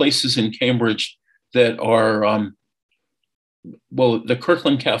there are places in Cambridge that are, the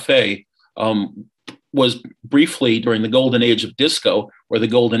Kirkland Cafe was briefly during the golden age of disco, or the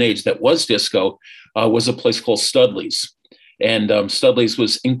golden age that was disco, was a place called Studley's. And Studley's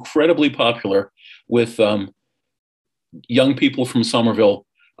was incredibly popular with young people from Somerville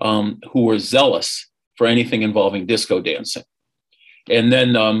who were zealous for anything involving disco dancing. And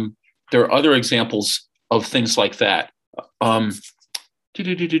then there are other examples of things like that. One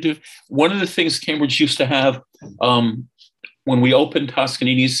of the things Cambridge used to have, when we opened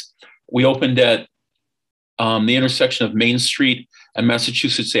Toscanini's, we opened at the intersection of Main Street and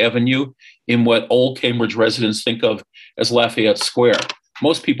Massachusetts Avenue in what old Cambridge residents think of as Lafayette Square.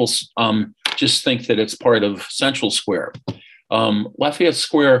 Most people just think that it's part of Central Square. Lafayette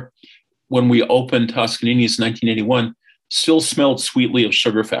Square, when we opened Toscanini's in 1981, still smelled sweetly of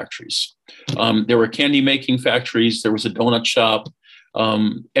sugar factories. There were candy making factories. There was a donut shop.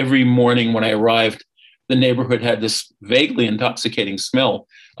 Every morning when I arrived, the neighborhood had this vaguely intoxicating smell.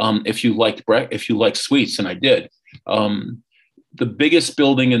 If you liked sweets, and I did. The biggest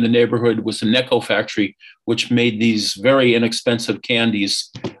building in the neighborhood was a Necco factory, which made these very inexpensive candies.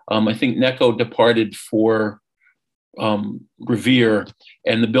 I think Necco departed for Revere,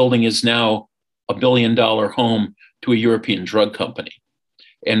 and the building is now a $1 billion home to a European drug company.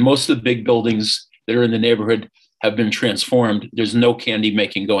 And most of the big buildings that are in the neighborhood have been transformed. There's no candy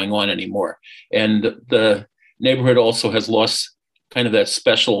making going on anymore. And the neighborhood also has lost kind of that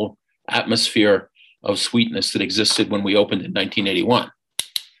special atmosphere of sweetness that existed when we opened in 1981.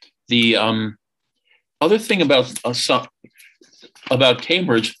 The other thing about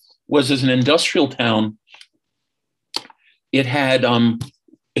Cambridge was, as an industrial town, it had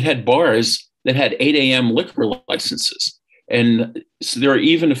bars that had 8 a.m. liquor licenses. And so there are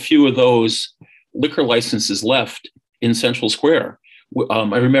even a few of those liquor licenses left in Central Square.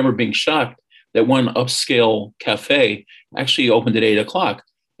 I remember being shocked that one upscale cafe actually opened at 8 o'clock.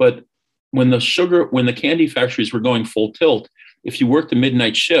 But when the candy factories were going full tilt, if you worked a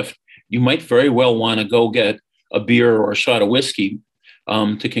midnight shift, you might very well want to go get a beer or a shot of whiskey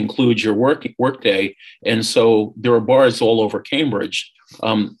to conclude your work day. And so there were bars all over Cambridge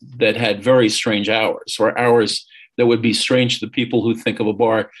that had very strange hours, or hours that would be strange to the people who think of a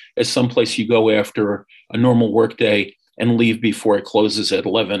bar as someplace you go after a normal work day and leave before it closes at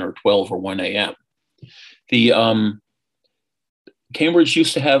 11 or 12 or 1 a.m. The Cambridge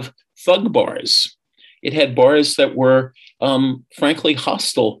used to have thug bars. It had bars that were, frankly,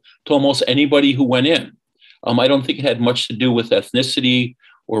 hostile to almost anybody who went in. I don't think it had much to do with ethnicity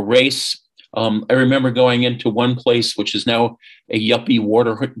or race. I remember going into one place, which is now a yuppie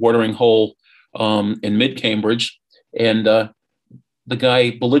watering hole in mid-Cambridge, and the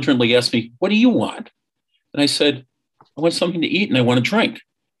guy belligerently asked me, "What do you want?" And I said, "I want something to eat and I want a drink."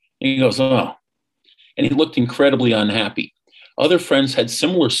 And he goes, "Oh." And he looked incredibly unhappy. Other friends had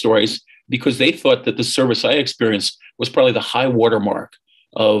similar stories because they thought that the service I experienced was probably the high watermark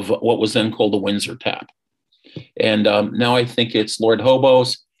of what was then called the Windsor Tap. And now I think it's Lord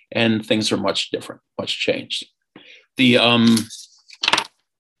Hobo's, and things are much different, much changed. The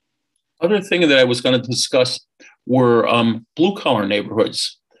other thing that I was going to discuss were blue-collar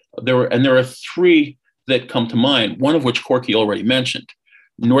neighborhoods. There are three that come to mind, one of which Corky already mentioned: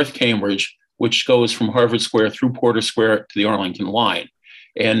 North Cambridge, which goes from Harvard Square through Porter Square to the Arlington line.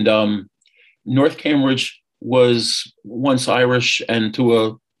 And North Cambridge was once Irish, and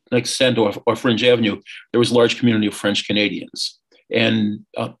to an extent, or Fringe Avenue, there was a large community of French Canadians. And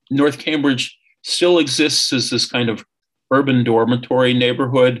North Cambridge still exists as this kind of urban dormitory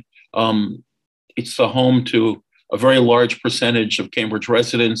neighborhood. It's the home to a very large percentage of Cambridge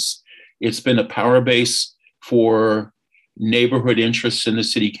residents. It's been a power base for neighborhood interests in the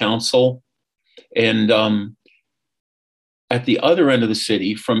city council. And at the other end of the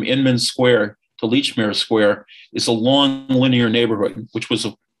city, from Inman Square to Lechmere Square, is a long linear neighborhood, which was,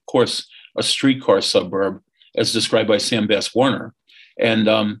 of course, a streetcar suburb, as described by Sam Bass-Warner.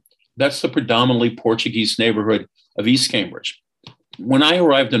 And that's the predominantly Portuguese neighborhood of East Cambridge. When I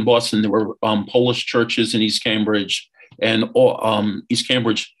arrived in Boston, there were Polish churches in East Cambridge, and East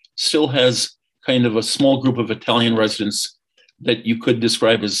Cambridge still has kind of a small group of Italian residents that you could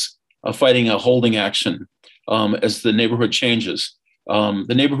describe as fighting a holding action as the neighborhood changes.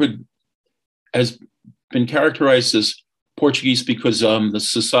 The neighborhood has been characterized as Portuguese because the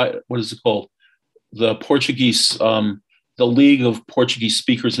society, what is it called? The Portuguese, the League of Portuguese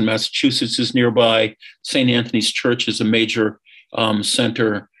Speakers in Massachusetts is nearby. St. Anthony's Church is a major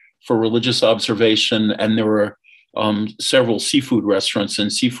center. for religious observation, and there were several seafood restaurants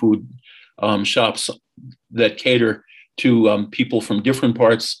and seafood shops that cater to people from different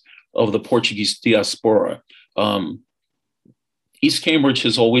parts of the Portuguese diaspora. East Cambridge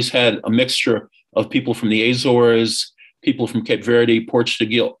has always had a mixture of people from the Azores, people from Cape Verde,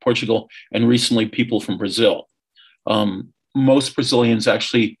 Portugal, and recently people from Brazil. Most Brazilians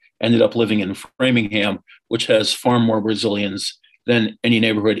actually ended up living in Framingham, which has far more Brazilians than any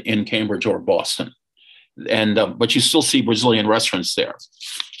neighborhood in Cambridge or Boston. But you still see Brazilian restaurants there.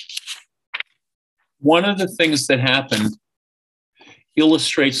 One of the things that happened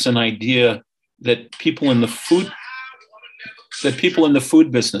illustrates an idea that people in the food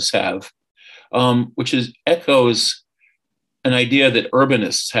business have, which echoes an idea that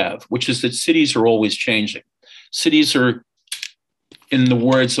urbanists have, which is that cities are always changing. Cities are, in the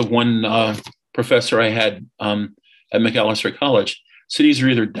words of one professor I had at Macalester College, cities are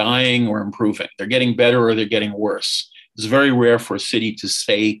either dying or improving. They're getting better or they're getting worse. It's very rare for a city to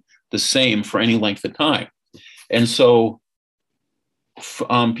stay the same for any length of time. And so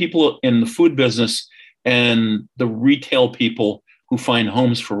people in the food business and the retail people who find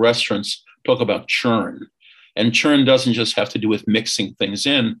homes for restaurants talk about churn. And churn doesn't just have to do with mixing things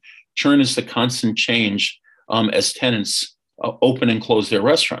in. Churn is the constant change as tenants open and close their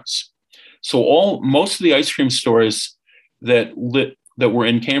restaurants. So most of the ice cream stores that were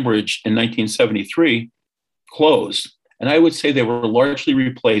in Cambridge in 1973 closed. And I would say they were largely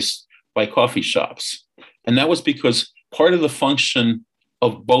replaced by coffee shops. And that was because part of the function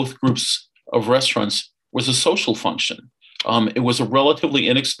of both groups of restaurants was a social function. It was a relatively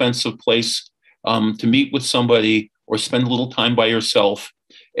inexpensive place to meet with somebody or spend a little time by yourself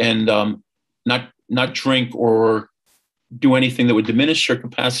and not drink or do anything that would diminish your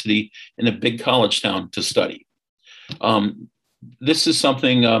capacity in a big college town to study. This is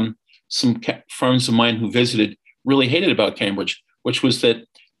something some friends of mine who visited really hated about Cambridge, which was that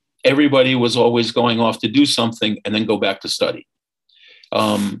everybody was always going off to do something and then go back to study.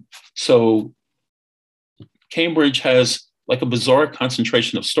 So Cambridge has like a bizarre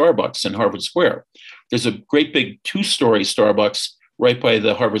concentration of Starbucks in Harvard Square. There's a great big 2-story Starbucks right by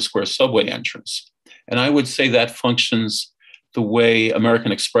the Harvard Square subway entrance. And I would say that functions the way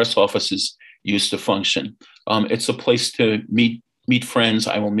American Express offices used to function. It's a place to meet friends.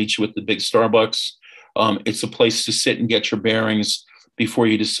 I will meet you at the big Starbucks. It's a place to sit and get your bearings before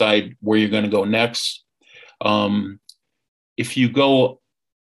you decide where you're going to go next. If you go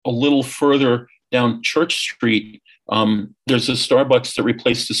a little further down Church Street, there's a Starbucks that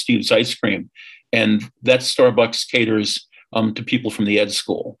replaced the Steve's Ice Cream. And that Starbucks caters to people from the Ed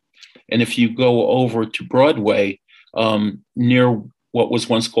School. And if you go over to Broadway, near what was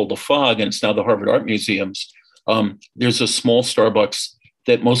once called the Fog, and it's now the Harvard Art Museums, there's a small Starbucks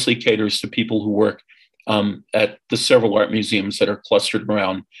that mostly caters to people who work at the several art museums that are clustered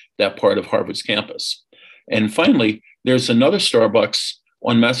around that part of Harvard's campus. And finally, there's another Starbucks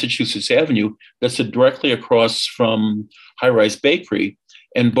on Massachusetts Avenue that's directly across from High Rise Bakery.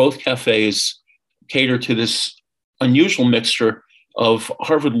 And both cafes cater to this unusual mixture of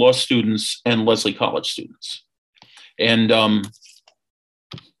Harvard law students and Lesley College students. And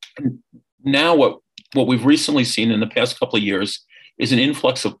now what we've recently seen in the past couple of years is an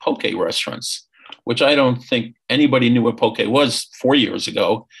influx of poke restaurants, which I don't think anybody knew what poke was 4 years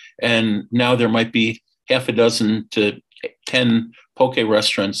ago. And now there might be half a dozen to 10 poke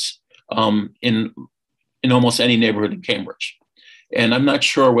restaurants in almost any neighborhood in Cambridge. And I'm not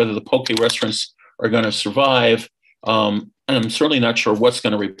sure whether the poke restaurants are going to survive. And I'm certainly not sure what's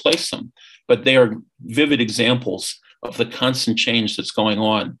going to replace them, but they are vivid examples of the constant change that's going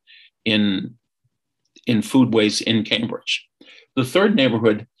on in foodways in Cambridge. The third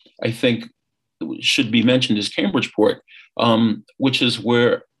neighborhood, I think, should be mentioned is Cambridgeport, which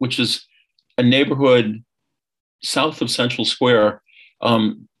is a neighborhood south of Central Square,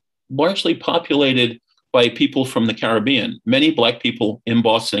 largely populated by people from the Caribbean. Many Black people in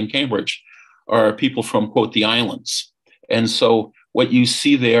Boston and Cambridge are people from, quote, the islands. And so what you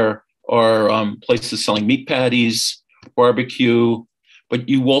see there are places selling meat patties, barbecue, but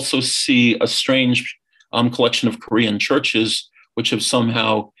you also see a strange collection of Korean churches, which have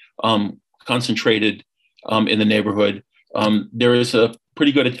somehow concentrated in the neighborhood. There is a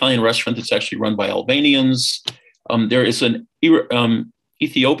pretty good Italian restaurant that's actually run by Albanians. There is an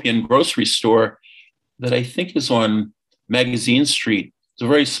Ethiopian grocery store that I think is on Magazine Street. It's a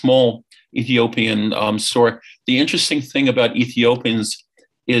very small Ethiopian store. The interesting thing about Ethiopians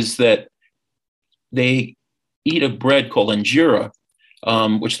is that they eat a bread called injera,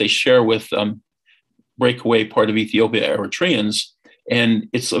 which they share with breakaway part of Ethiopia Eritreans. And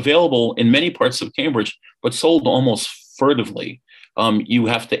it's available in many parts of Cambridge, but sold almost furtively. You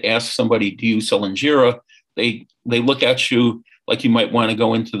have to ask somebody, do you sell injera? They look at you like you might want to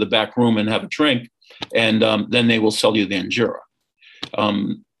go into the back room and have a drink, and then they will sell you the injera.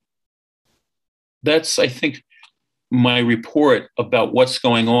 That's, I think, my report about what's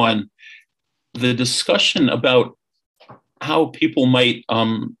going on. The discussion about how people might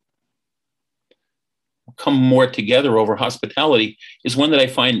come more together over hospitality is one that I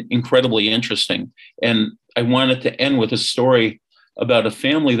find incredibly interesting. And I wanted to end with a story about a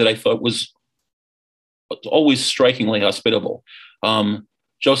family that I thought was always strikingly hospitable.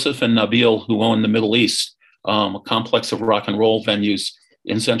 Joseph and Nabil, who own the Middle East, a complex of rock and roll venues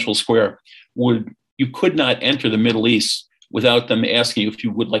in Central Square, you could not enter the Middle East without them asking you if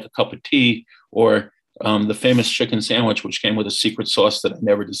you would like a cup of tea or the famous chicken sandwich, which came with a secret sauce that I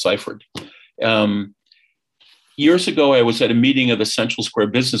never deciphered. Years ago, I was at a meeting of the Central Square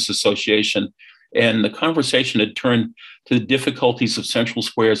Business Association, and the conversation had turned to the difficulties of Central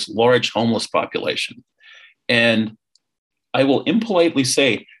Square's large homeless population. And I will impolitely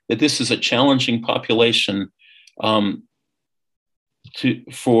say that this is a challenging population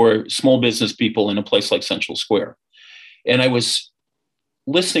for small business people in a place like Central Square. And I was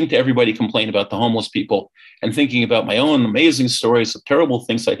listening to everybody complain about the homeless people and thinking about my own amazing stories of terrible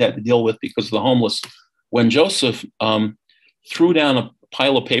things I'd had to deal with because of the homeless. When Joseph threw down a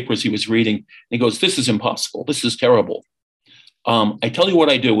pile of papers he was reading, and he goes, "This is impossible. This is terrible." I tell you what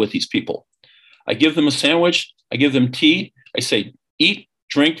I do with these people. I give them a sandwich. I give them tea. I say, eat,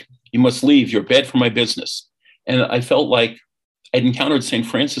 drink, you must leave. You're bad for my business. And I felt like I'd encountered St.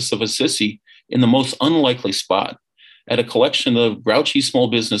 Francis of Assisi in the most unlikely spot at a collection of grouchy small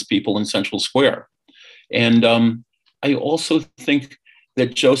business people in Central Square. And I also think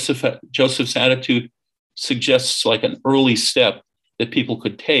that Joseph's attitude suggests like an early step that people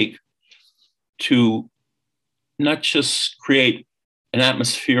could take to not just create an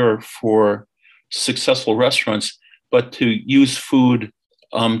atmosphere for successful restaurants, but to use food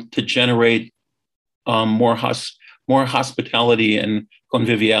to generate more hospitality and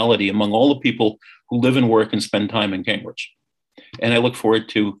conviviality among all the people who live and work and spend time in Cambridge. And I look forward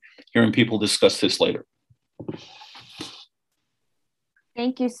to hearing people discuss this later.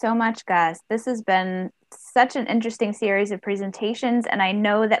 Thank you so much, Gus. This has been such an interesting series of presentations, and I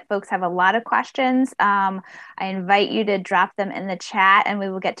know that folks have a lot of questions. I invite you to drop them in the chat, and we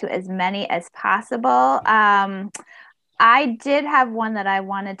will get to as many as possible. I did have one that I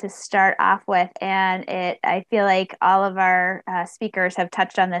wanted to start off with, and I feel like all of our speakers have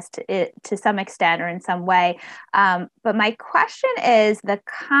touched on this to some extent or in some way. But my question is the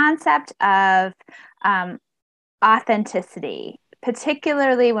concept of authenticity,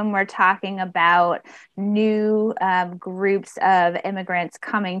 particularly when we're talking about new groups of immigrants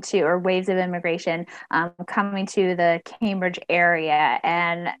coming to, or waves of immigration coming to the Cambridge area.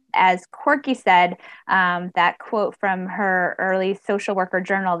 And as Corky said, that quote from her early social worker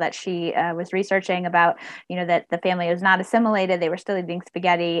journal that she was researching about, that the family was not assimilated, they were still eating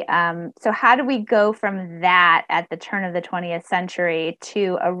spaghetti. So how do we go from that at the turn of the 20th century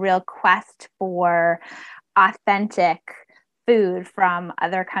to a real quest for authentic food from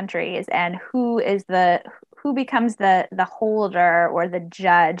other countries, and who becomes the holder or the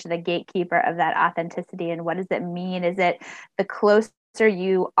judge, the gatekeeper of that authenticity, and what does it mean? Is it the closer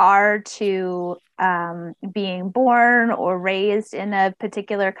you are to being born or raised in a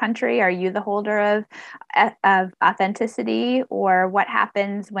particular country? Are you the holder of authenticity? Or what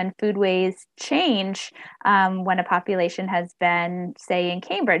happens when foodways change when a population has been, say, in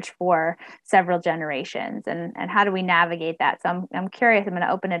Cambridge for several generations? And how do we navigate that? So I'm curious. I'm going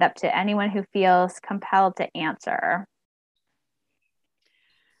to open it up to anyone who feels compelled to answer.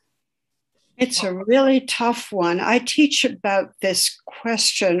 It's a really tough one. I teach about this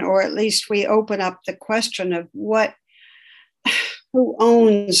question, or at least we open up the question of who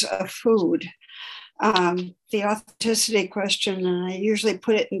owns a food. The authenticity question, and I usually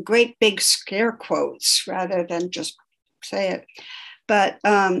put it in great big scare quotes rather than just say it. But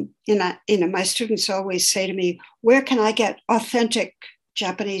my students always say to me, "Where can I get authentic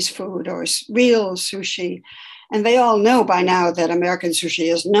Japanese food or real sushi?" And they all know by now that American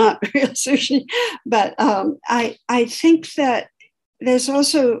sushi is not real sushi. But I think that there's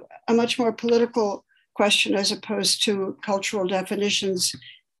also a much more political question as opposed to cultural definitions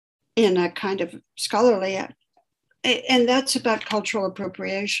in a kind of scholarly, and that's about cultural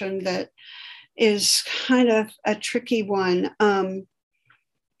appropriation that is kind of a tricky one,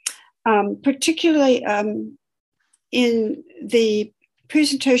 particularly in the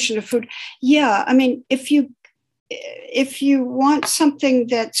presentation of food. Yeah, I mean, if if you want something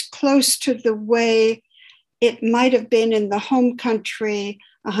that's close to the way it might have been in the home country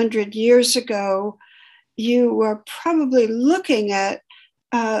 100 years ago, you are probably looking at,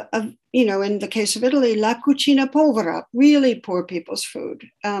 in the case of Italy, la cucina povera, really poor people's food.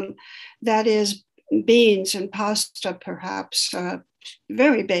 That is beans and pasta, perhaps,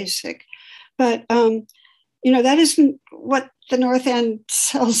 very basic. But, that isn't what the North End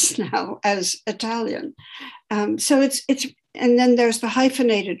sells now as Italian. So it's, and then there's the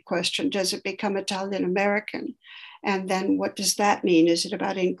hyphenated question: does it become Italian American? And then what does that mean? Is it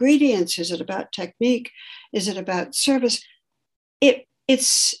about ingredients? Is it about technique? Is it about service?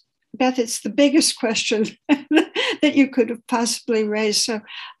 It's Beth, it's the biggest question that you could have possibly raised. So,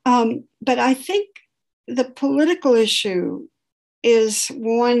 but I think the political issue is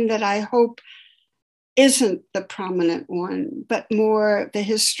one that I hope isn't the prominent one, but more the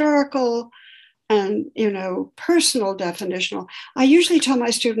historical and, personal definitional. I usually tell my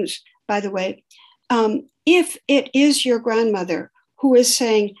students, by the way, if it is your grandmother who is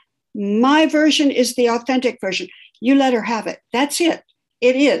saying, my version is the authentic version, you let her have it. That's it.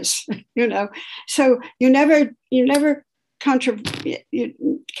 It is, So you never counter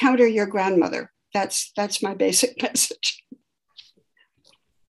your grandmother. That's my basic message.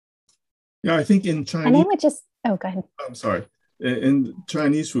 Yeah, I think in Chinese. And I would just, go ahead. I'm sorry. In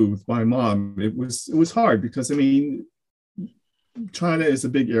Chinese food with my mom, it was hard because, China is a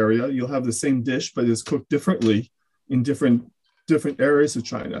big area. You'll have the same dish, but it's cooked differently in different areas of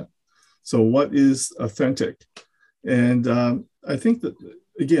China. So what is authentic? And I think that,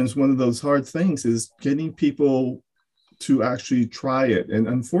 again, it's one of those hard things is getting people to actually try it. And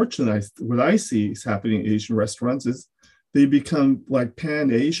unfortunately, what I see is happening in Asian restaurants is they become like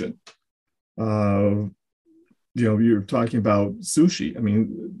pan-Asian. You're talking about sushi.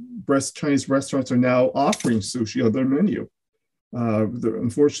 Chinese restaurants are now offering sushi on their menu.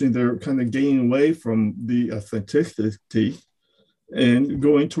 Unfortunately, they're kind of gaining away from the authenticity and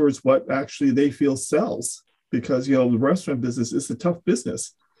going towards what actually they feel sells. Because, the restaurant business is a tough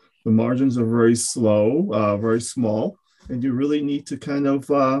business. The margins are very slow, very small, and you really need to kind of,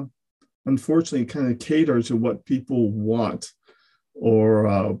 unfortunately, kind of cater to what people want.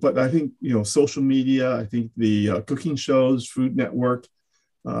 But I think, social media, I think the cooking shows, Food Network,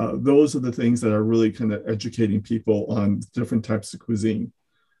 those are the things that are really kind of educating people on different types of cuisine.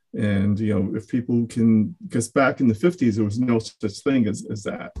 And, if people can, because back in the 50s, there was no such thing as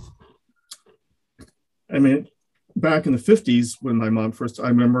that. Back in the 50s, when my mom I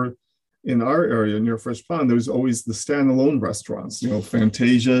remember in our area near Fresh Pond, there was always the standalone restaurants,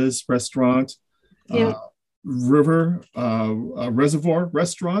 Fantasia's restaurant, River, Reservoir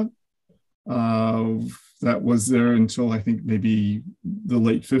restaurant. That was there until I think maybe the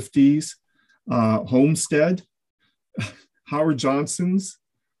late 50s. Homestead, Howard Johnson's.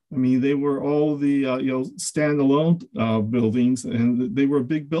 They were all the standalone buildings, and they were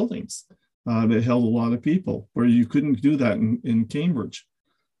big buildings. That held a lot of people, where you couldn't do that in Cambridge.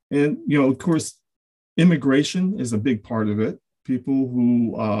 And, of course, immigration is a big part of it. People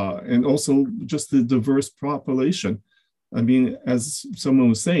who, and also just the diverse population. As someone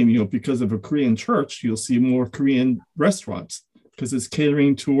was saying, because of a Korean church, you'll see more Korean restaurants because it's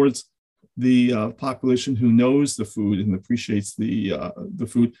catering towards the population who knows the food and appreciates the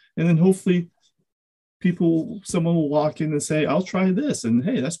food. And then hopefully someone will walk in and say, I'll try this. And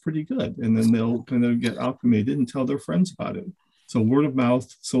hey, that's pretty good. And then they'll kind of get acclimated and tell their friends about it. So word of mouth,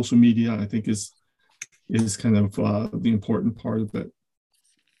 social media, I think is kind of the important part of it.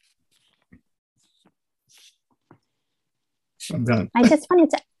 I'm done. I just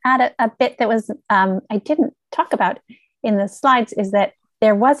wanted to add a bit that was, I didn't talk about in the slides, is that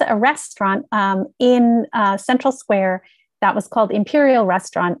there was a restaurant in Central Square that was called Imperial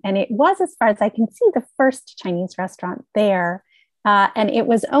Restaurant. And it was, as far as I can see, the first Chinese restaurant there. And it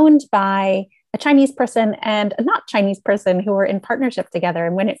was owned by a Chinese person and a not Chinese person who were in partnership together.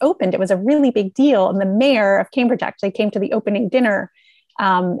 And when it opened, it was a really big deal. And the mayor of Cambridge actually came to the opening dinner.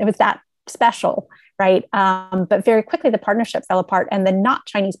 It was that special, right? But very quickly, the partnership fell apart and the not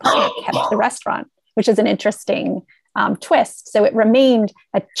Chinese partner kept the restaurant, which is an interesting twist. So it remained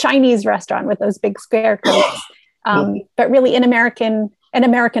a Chinese restaurant with those big square coats. But really an American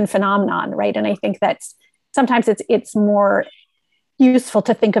phenomenon, right? And I think that's sometimes it's more useful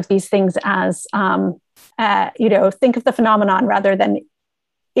to think of these things as, think of the phenomenon rather than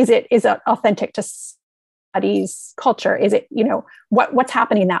is it authentic to somebody's culture? Is it, what's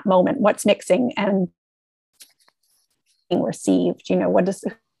happening in that moment? What's mixing and being received? What is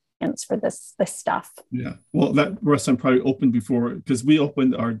the audience for this stuff? Yeah, well, that restaurant probably opened before, because we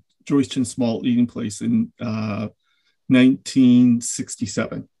opened our Joyce Chen small eating place in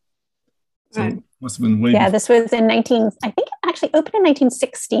 1967. So Right. it must have been way Yeah, before. this was in I think it actually opened in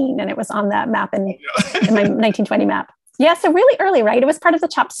 1916, and it was on that map in my 1920 map. Yeah, so really early, right? It was part of the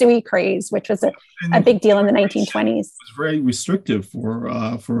chop suey craze, which was a big deal in the 1920s. It was very restrictive for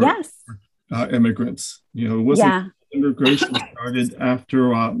Yes. immigrants. You know, it wasn't Yeah. immigration started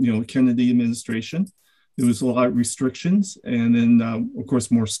after Kennedy administration. There was a lot of restrictions, and then of course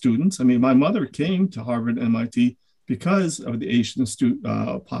more students. I mean, my mother came to Harvard, MIT because of the Asian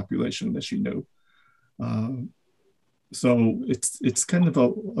population that she knew. So it's kind of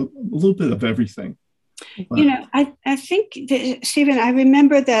a little bit of everything. But, you know, I think, Stephen, I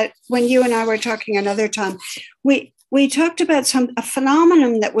remember that when you and I were talking another time, we talked about a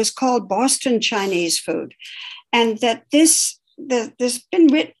phenomenon that was called Boston Chinese food, and that it's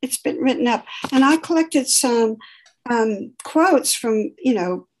been written up, and I collected some quotes from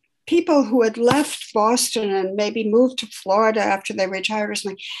people who had left Boston and maybe moved to Florida after they retired or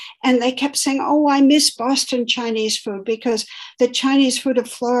something. And they kept saying, oh, I miss Boston Chinese food because the Chinese food of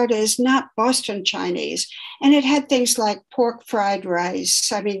Florida is not Boston Chinese. And it had things like pork fried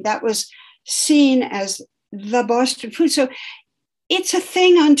rice. I mean, that was seen as the Boston food. So it's a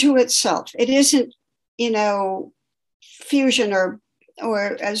thing unto itself. It isn't, fusion or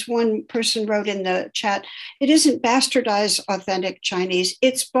as one person wrote in the chat, it isn't bastardized authentic Chinese.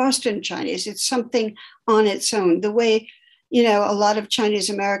 It's Boston Chinese. It's something on its own. The way, a lot of Chinese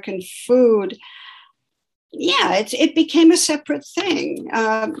American food, it became a separate thing.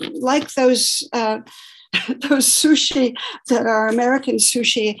 Like those sushi that are American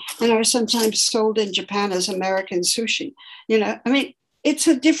sushi and are sometimes sold in Japan as American sushi. It's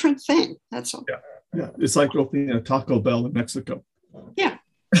a different thing. That's all. Yeah. It's like opening a Taco Bell in Mexico. Yeah.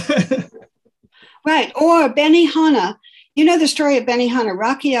 Right. Or Benihana. You know the story of Benihana.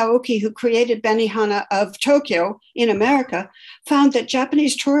 Rocky Aoki, who created Benihana of Tokyo in America, found that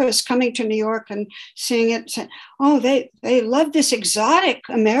Japanese tourists coming to New York and seeing it said, oh, they love this exotic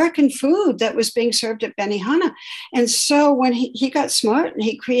American food that was being served at Benihana. And so when he got smart and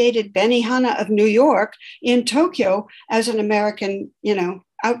he created Benihana of New York in Tokyo as an American,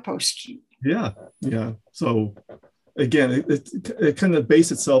 outpost. Yeah. So again, it kind of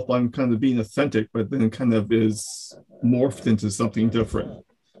based itself on kind of being authentic, but then it kind of is morphed into something different.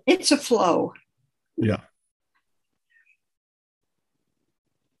 It's a flow. Yeah.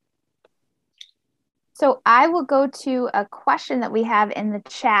 So I will go to a question that we have in the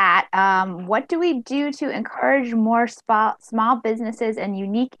chat. What do we do to encourage more small businesses and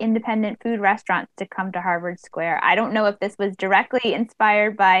unique independent food restaurants to come to Harvard Square? I don't know if this was directly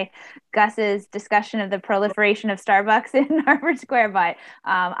inspired by Gus's discussion of the proliferation of Starbucks in Harvard Square, but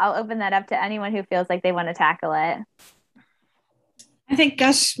I'll open that up to anyone who feels like they want to tackle it. I think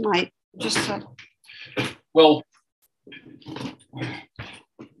Gus might just. Well,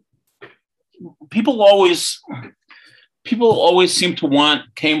 people always seem to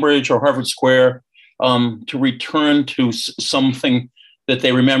want Cambridge or Harvard Square to return to something that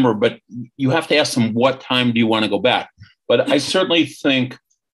they remember, but you have to ask them, what time do you want to go back? But I certainly think,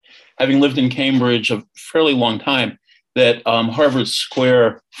 having lived in Cambridge a fairly long time, that Harvard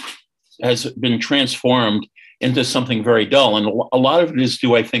Square has been transformed into something very dull. And a lot of it is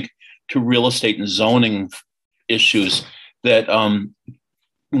due, I think, to real estate and zoning issues that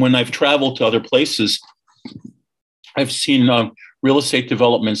when I've traveled to other places, I've seen real estate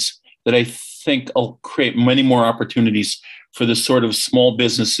developments that I think will create many more opportunities for the sort of small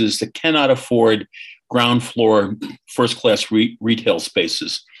businesses that cannot afford ground floor, first-class retail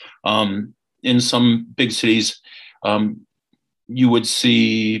spaces. In some big cities, you could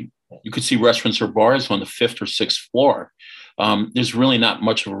see restaurants or bars on the 5th or 6th floor. There's really not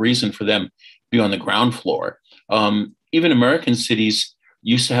much of a reason for them to be on the ground floor. Even American cities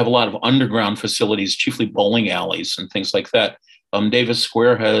used to have a lot of underground facilities, chiefly bowling alleys and things like that. Davis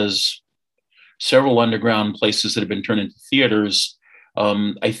Square has several underground places that have been turned into theaters.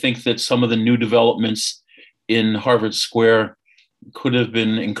 I think that some of the new developments in Harvard Square could have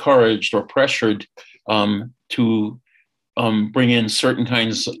been encouraged or pressured to bring in certain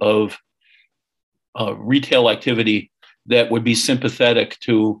kinds of retail activity that would be sympathetic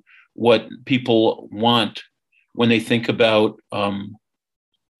to what people want when they think about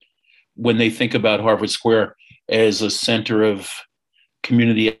Harvard Square as a center of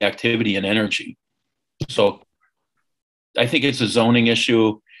community activity and energy. So I think it's a zoning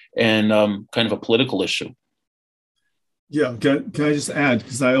issue and kind of a political issue. Yeah, can I just add,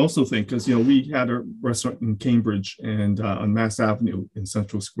 because I also think, because we had a restaurant in Cambridge and on Mass Avenue in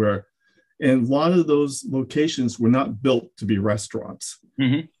Central Square, and a lot of those locations were not built to be restaurants.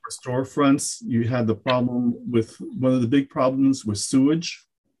 Mm-hmm. storefronts. You had the problem with one of the big problems with sewage.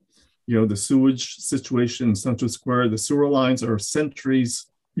 The sewage situation in Central Square, the sewer lines are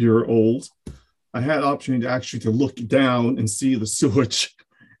centuries-year old. I had opportunity to look down and see the sewage.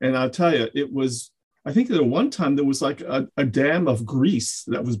 And I'll tell you, I think at one time there was like a dam of grease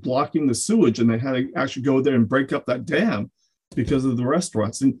that was blocking the sewage, and they had to actually go there and break up that dam because of the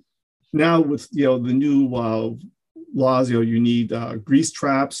restaurants. And now with, the new laws, you need grease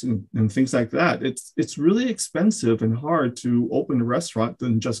traps and things like that. It's really expensive and hard to open a restaurant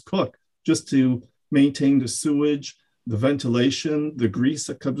than just cook, just to maintain the sewage, the ventilation, the grease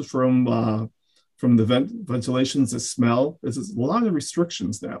that comes from the ventilations, the smell. There's a lot of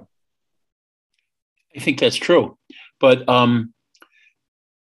restrictions now. I think that's true, but a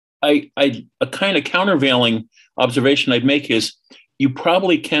kind of countervailing observation I'd make is you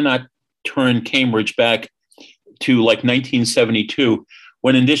probably cannot turn Cambridge back to like 1972,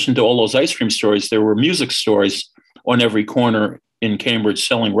 when in addition to all those ice cream stores, there were music stores on every corner in Cambridge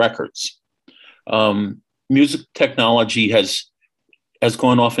selling records. Music technology has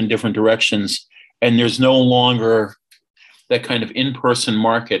gone off in different directions, and there's no longer that kind of in-person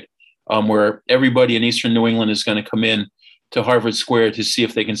market where everybody in Eastern New England is going to come in to Harvard Square to see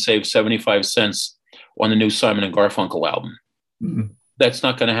if they can save 75 cents on the new Simon and Garfunkel album. Mm-hmm. That's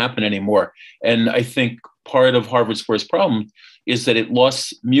not going to happen anymore. And I think part of Harvard Square's problem is that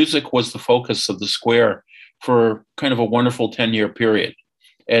music was the focus of the square for kind of a wonderful 10-year period.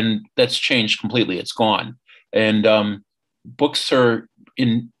 And that's changed completely. It's gone. And books are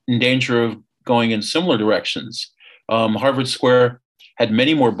in danger of going in similar directions. Harvard Square had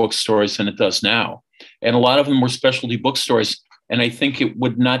many more bookstores than it does now. And a lot of them were specialty bookstores. And I think it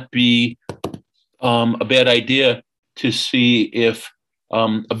would not be a bad idea to see if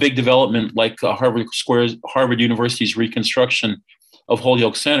a big development like Harvard University's reconstruction of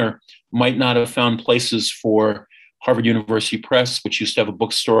Holyoke Center might not have found places for Harvard University Press, which used to have a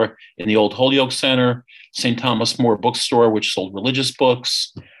bookstore in the old Holyoke Center, St. Thomas More Bookstore, which sold religious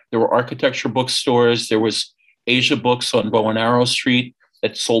books. There were architecture bookstores. There was Asia Books on Bow and Arrow Street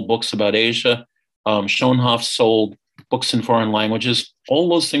that sold books about Asia. Schoenhof sold books in foreign languages. All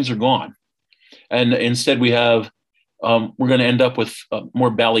those things are gone. And instead we're going to end up with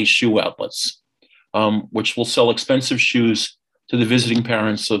more Bally shoe outlets, which will sell expensive shoes to the visiting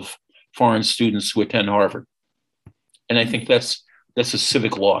parents of foreign students who attend Harvard. And I think that's a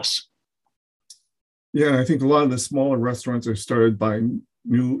civic loss. Yeah, I think a lot of the smaller restaurants are started by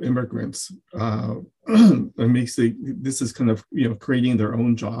new immigrants. This is kind of, creating their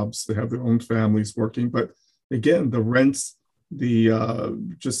own jobs. They have their own families working. But again, the rents,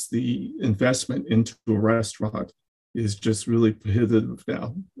 just the investment into a restaurant is just really prohibitive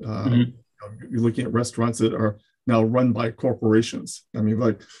now. You're looking at restaurants that are now run by corporations. I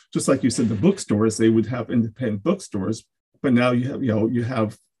mean, just like you said, the bookstores, they would have independent bookstores, but now you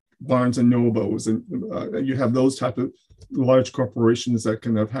have Barnes and Nobles, and you have those type of large corporations that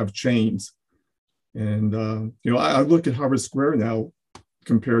kind of have chains. And I look at Harvard Square now,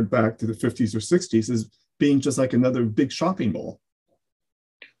 compared back to the 50s or 60s, as being just like another big shopping mall.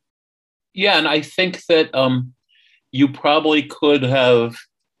 Yeah, and I think that you probably could have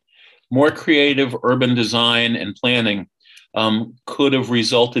more creative urban design and planning could have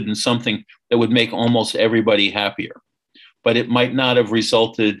resulted in something that would make almost everybody happier. But it might not have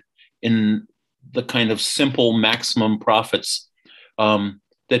resulted in the kind of simple maximum profits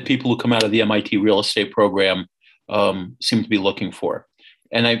that people who come out of the MIT real estate program seem to be looking for.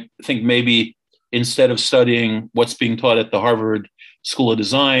 And I think maybe instead of studying what's being taught at the Harvard School of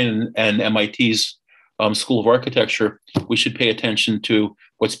Design and MIT's School of Architecture, we should pay attention to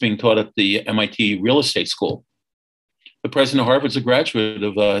what's being taught at the MIT Real Estate School. The president of Harvard's a graduate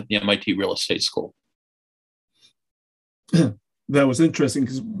of the MIT Real Estate School. That was interesting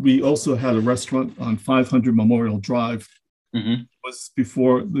because we also had a restaurant on 500 Memorial Drive. Mm-hmm. It was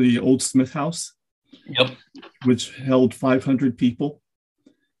before the old Smith House, yep, which held 500 people.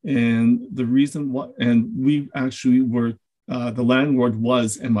 And the reason why, and we actually were, the landlord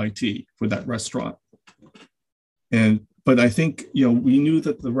was MIT for that restaurant. But I think, we knew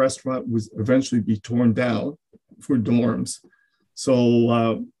that the restaurant was eventually be torn down for dorms.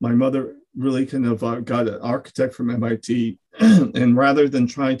 So my mother really kind of got an architect from MIT, and rather than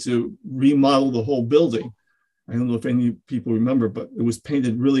trying to remodel the whole building, I don't know if any people remember, but it was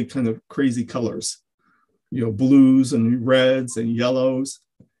painted really kind of crazy colors, blues and reds and yellows.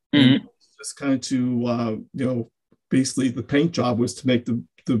 Mm-hmm. And just kind of to, basically the paint job was to make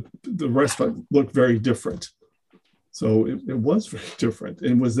the restaurant look very different. So it was very different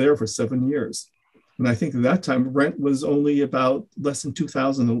and was there for 7 years. And I think at that time, rent was only about less than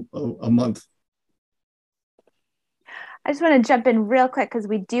 $2,000 a month. I just want to jump in real quick because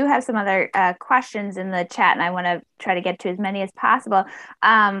we do have some other questions in the chat, and I want to try to get to as many as possible.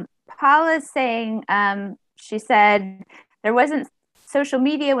 Paula's saying, she said, there wasn't social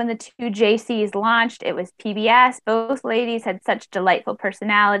media when the two JCs launched. It was PBS. Both ladies had such delightful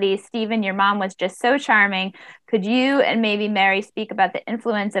personalities. Stephen, your mom was just so charming. Could you and maybe Mary speak about the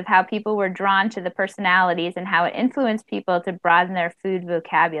influence of how people were drawn to the personalities and how it influenced people to broaden their food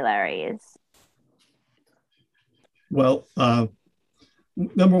vocabularies? Well,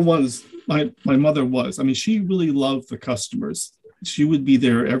 number one is my mother was. I mean, she really loved the customers. She would be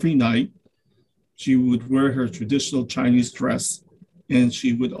there every night. She would wear her traditional Chinese dress, and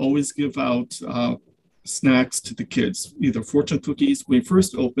she would always give out snacks to the kids, either fortune cookies. When we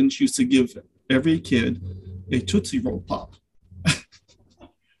first opened, she used to give every kid a Tootsie Roll Pop.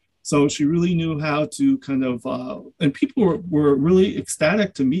 So she really knew how to kind of, and people were really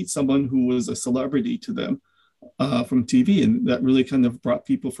ecstatic to meet someone who was a celebrity to them from TV. And that really kind of brought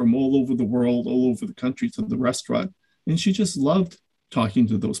people from all over the world, all over the country to the restaurant. And she just loved talking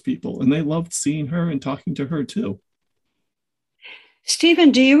to those people, and they loved seeing her and talking to her too.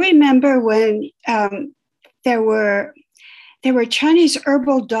 Stephen, do you remember when there were Chinese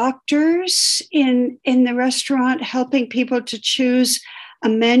herbal doctors in the restaurant helping people to choose a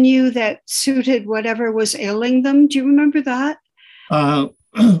menu that suited whatever was ailing them? Do you remember that?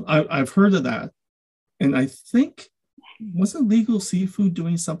 I've heard of that. And I think, wasn't Legal Seafood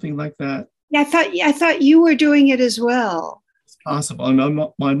doing something like that? Yeah, I thought you were doing it as well. It's possible. I mean,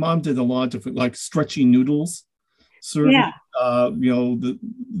 my mom did a lot of different, like stretchy noodles, serving,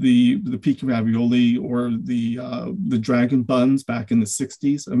 the Peking ravioli or the dragon buns back in the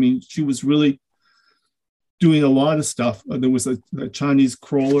 60s. I mean, she was really doing a lot of stuff. There was a Chinese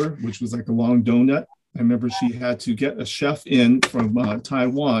crawler, which was like a long donut. I remember she had to get a chef in from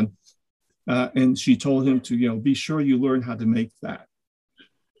Taiwan, and she told him to, be sure you learn how to make that.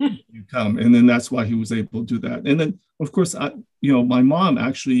 You come, and then that's why he was able to do that. And then, of course, my mom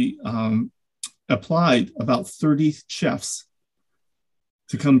actually applied about 30 chefs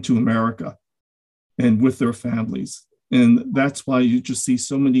to come to America and with their families. And that's why you just see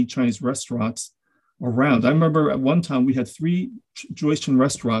so many Chinese restaurants around. I remember at one time we had 3 Joyce Chen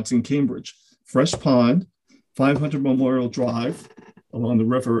restaurants in Cambridge: Fresh Pond, 500 Memorial Drive along the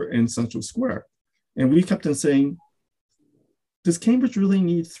river, and Central Square. And we kept on saying, does Cambridge really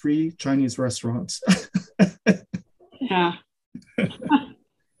need 3 Chinese restaurants? Yeah.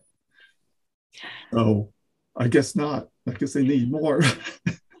 Oh, I guess not. I guess they need more.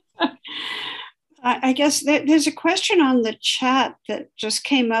 I guess there's a question on the chat that just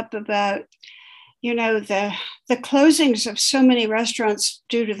came up about, the closings of so many restaurants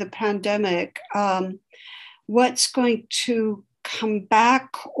due to the pandemic. What's going to come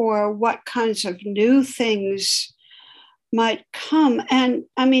back, or what kinds of new things might come? And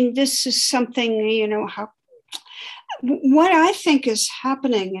I mean, this is something, what I think is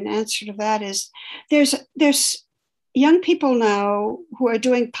happening in answer to that is there's young people now who are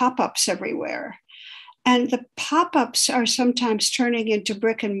doing pop-ups everywhere. And the pop-ups are sometimes turning into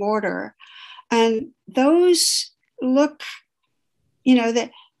brick and mortar. And those look,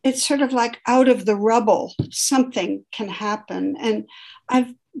 that it's sort of like out of the rubble, something can happen. And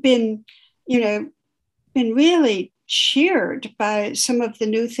I've been really cheered by some of the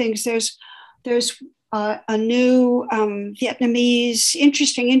new things. There's a new Vietnamese,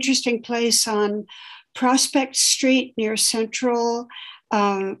 interesting place on Prospect Street near Central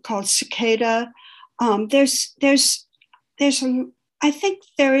called Cicada. I think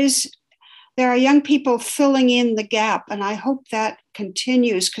there are young people filling in the gap, and I hope that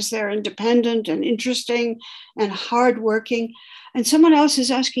continues because they're independent and interesting and hardworking. And someone else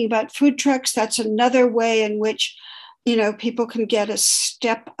is asking about food trucks. That's another way in which people can get a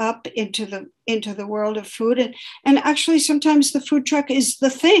step up into the world of food, and actually sometimes the food truck is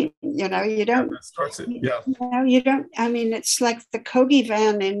the thing. You don't. That starts it. Yeah. You don't. I mean, it's like the Kogi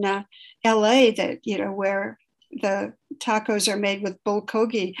van in L.A. that where the tacos are made with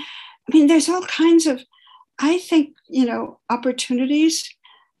bulgogi. I mean, there's all kinds of, I think, opportunities.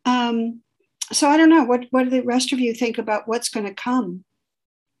 So I don't know. What do the rest of you think about what's going to come?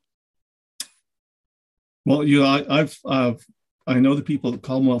 Well, I know the people at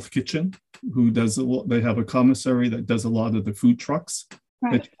Commonwealth Kitchen who does they have a commissary that does a lot of the food trucks.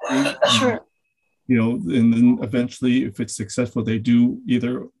 Right. Sure. And then eventually, if it's successful, they do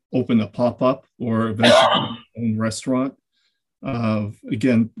either open a pop-up or eventually a restaurant.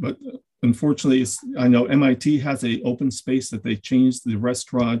 Again, but unfortunately, I know MIT has an open space that they changed the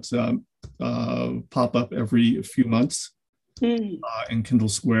restaurant pop up every few months in Kendall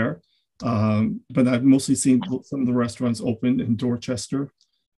Square. But I've mostly seen some of the restaurants open in Dorchester.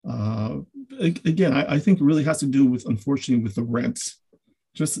 Again, I think it really has to do with, unfortunately, with the rents.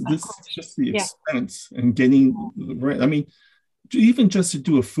 Just the expense and getting the rent. I mean, even just to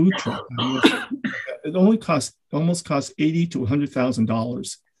do a food truck, it only almost costs $80,000 to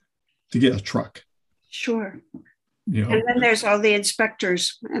 $100,000 to get a truck. Sure. And then there's all the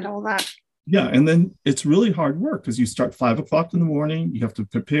inspectors and all that. Yeah, and then it's really hard work because you start 5 o'clock in the morning. You have to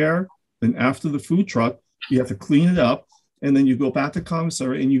prepare. Then after the food truck, you have to clean it up, and then you go back to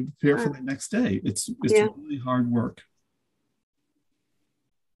commissary and you prepare for the next day. It's really hard work.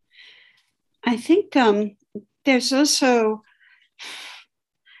 I think there's also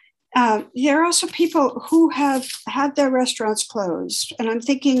there are also people who have had their restaurants closed, and I'm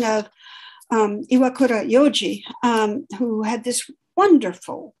thinking of Iwakura Yoji, who had this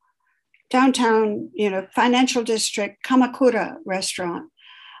wonderful downtown, financial district Kamakura restaurant.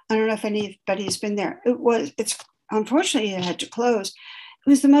 I don't know if anybody's been there. It's unfortunately it had to close. It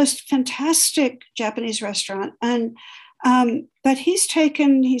was the most fantastic Japanese restaurant, and but he's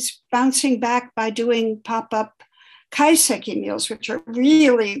bouncing back by doing pop-up kaiseki meals, which are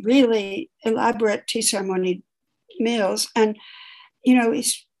really, really elaborate tea ceremony meals. And,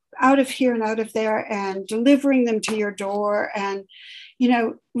 he's out of here and out of there and delivering them to your door and,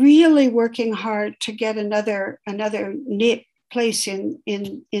 really working hard to get another neat place in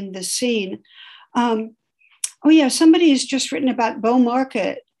the scene. Somebody has just written about Bow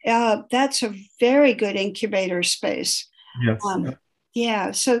Market. That's a very good incubator space.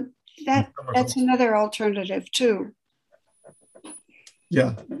 Yes. So that's another alternative too.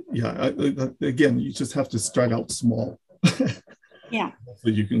 Yeah. Again, you just have to start out small. Yeah. So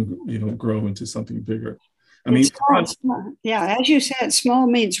you can, grow into something bigger. I mean, small. Yeah, as you said, small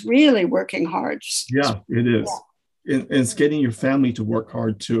means really working hard. Yeah, it is. Yeah. And it's getting your family to work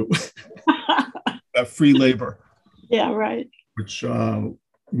hard too. That free labor. Yeah, right. Which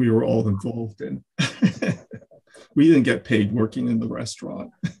we were all involved in. We didn't get paid working in the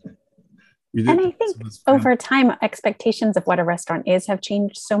restaurant. And I think over time, expectations of what a restaurant is have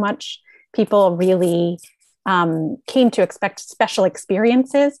changed so much. People really came to expect special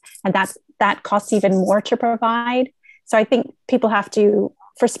experiences, and that costs even more to provide. So I think people have to,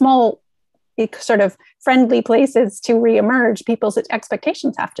 for small sort of friendly places to reemerge, people's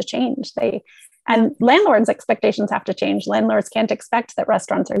expectations have to change. And landlords' expectations have to change. Landlords can't expect that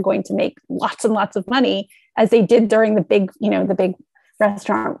restaurants are going to make lots and lots of money as they did during the big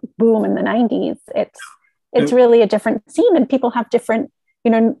restaurant boom in the 90s. It's really a different scene, and people have different,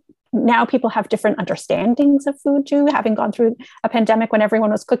 now people have different understandings of food too. Having gone through a pandemic when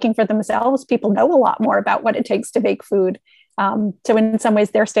everyone was cooking for themselves, people know a lot more about what it takes to make food. So in some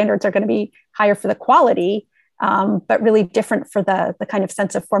ways, their standards are going to be higher for the quality, but really different for the kind of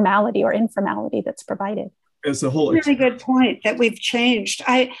sense of formality or informality that's provided. It's a whole really good point that we've changed.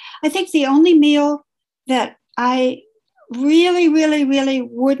 I think the only meal that I really, really, really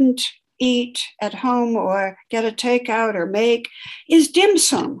wouldn't eat at home or get a takeout or make is dim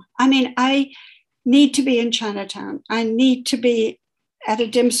sum. I mean, I need to be in Chinatown. I need to be at a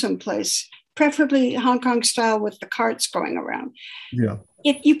dim sum place, preferably Hong Kong style with the carts going around. Yeah.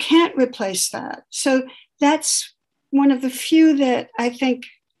 If you can't replace that. So that's one of the few that I think,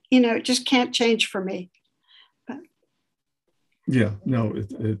 just can't change for me. But. Yeah, no,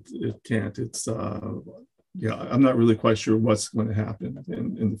 it can't. It's, I'm not really quite sure what's going to happen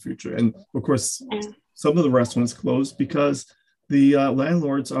in the future. And of course, some of the restaurants closed because the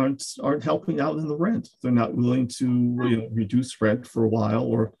landlords aren't helping out in the rent. They're not willing to reduce rent for a while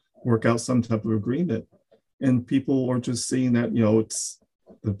or work out some type of agreement. And people are just seeing that, it's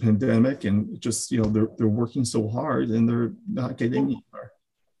the pandemic and just, they're working so hard and they're not getting anywhere.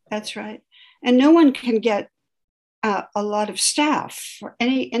 That's right. And no one can get a lot of staff for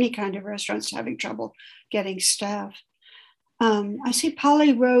any kind of restaurants having trouble getting staff. I see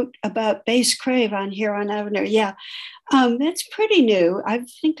Polly wrote about Base Crave on Huron Avenue. Yeah, that's pretty new. I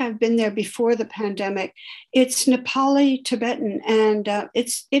think I've been there before the pandemic. It's Nepali Tibetan, and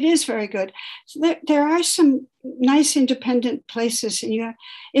it is very good. So there are some nice independent places, and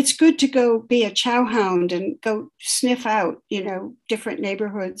it's good to go be a chow hound and go sniff out, different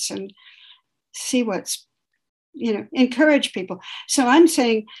neighborhoods and see what's, encourage people. So I'm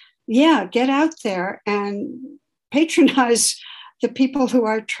saying, get out there and patronize the people who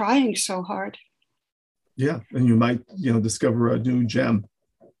are trying so hard. Yeah, and you might, discover a new gem.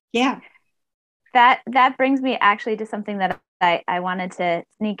 Yeah. That brings me actually to something that I wanted to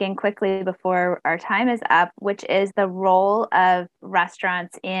sneak in quickly before our time is up, which is the role of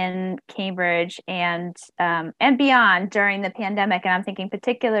restaurants in Cambridge and beyond during the pandemic. And I'm thinking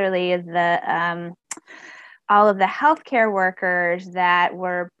particularly of the all of the healthcare workers that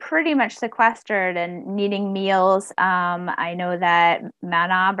were pretty much sequestered and needing meals. I know that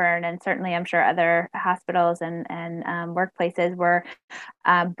Mount Auburn, and certainly I'm sure other hospitals and workplaces were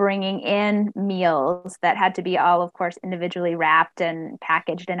bringing in meals that had to be all, of course, individually wrapped and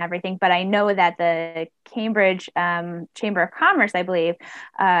packaged and everything. But I know that the Cambridge Chamber of Commerce, I believe,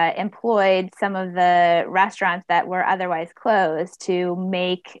 employed some of the restaurants that were otherwise closed to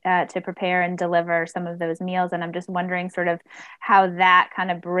prepare and deliver some of those meals. And I'm just wondering sort of how that kind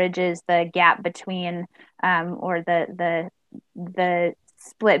of bridges the gap between or the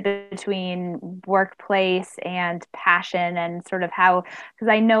split between workplace and passion, and sort of how,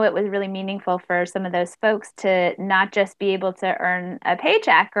 because I know it was really meaningful for some of those folks to not just be able to earn a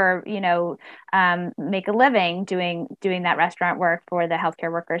paycheck or, make a living doing that restaurant work for the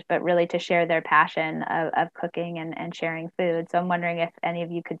healthcare workers, but really to share their passion of cooking and sharing food. So I'm wondering if any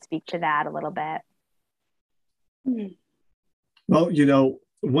of you could speak to that a little bit. Well,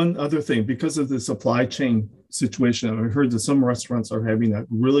 one other thing, because of the supply chain situation, I heard that some restaurants are having a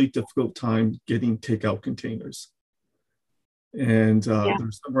really difficult time getting takeout containers. And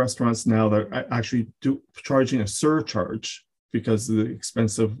there's some restaurants now that are actually charging a surcharge because of the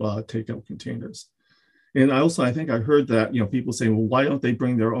expensive takeout containers. And I think I heard that, people saying, well, why don't they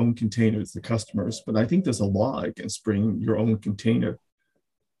bring their own containers, the customers? But I think there's a law against bringing your own container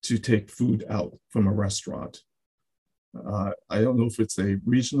to take food out from a restaurant. I don't know if it's a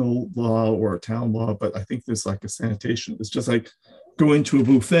regional law or a town law, but I think there's like a sanitation. It's just like going to a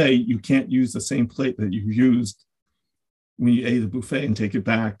buffet, you can't use the same plate that you used when you ate a buffet and take it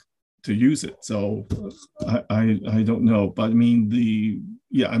back to use it. So I don't know, but I mean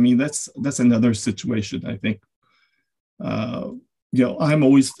that's another situation. I think I'm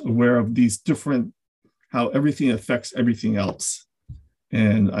always aware of these different, how everything affects everything else.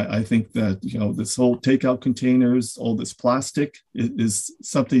 And I think that, this whole takeout containers, all this plastic is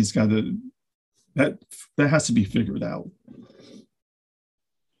something's got to, that has to be figured out.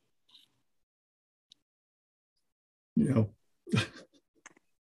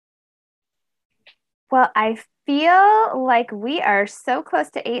 Well, I feel like we are so close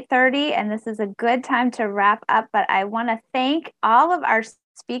to 8:30, and this is a good time to wrap up, but I want to thank all of our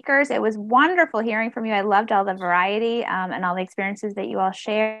speakers. It was wonderful hearing from you. I loved all the variety and all the experiences that you all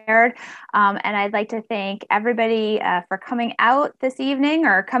shared. And I'd like to thank everybody for coming out this evening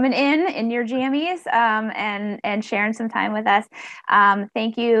or coming in your jammies and sharing some time with us.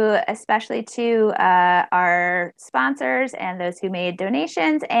 Thank you especially to our sponsors and those who made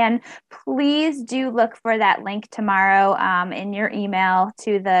donations. And please do look for that link tomorrow in your email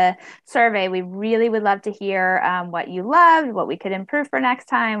to the survey. We really would love to hear what you loved, what we could improve for next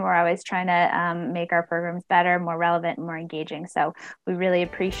time. We're always trying to make our programs better, more relevant, and more engaging. So we really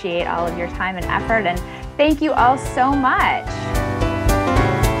appreciate all of your time and effort. And thank you all so much.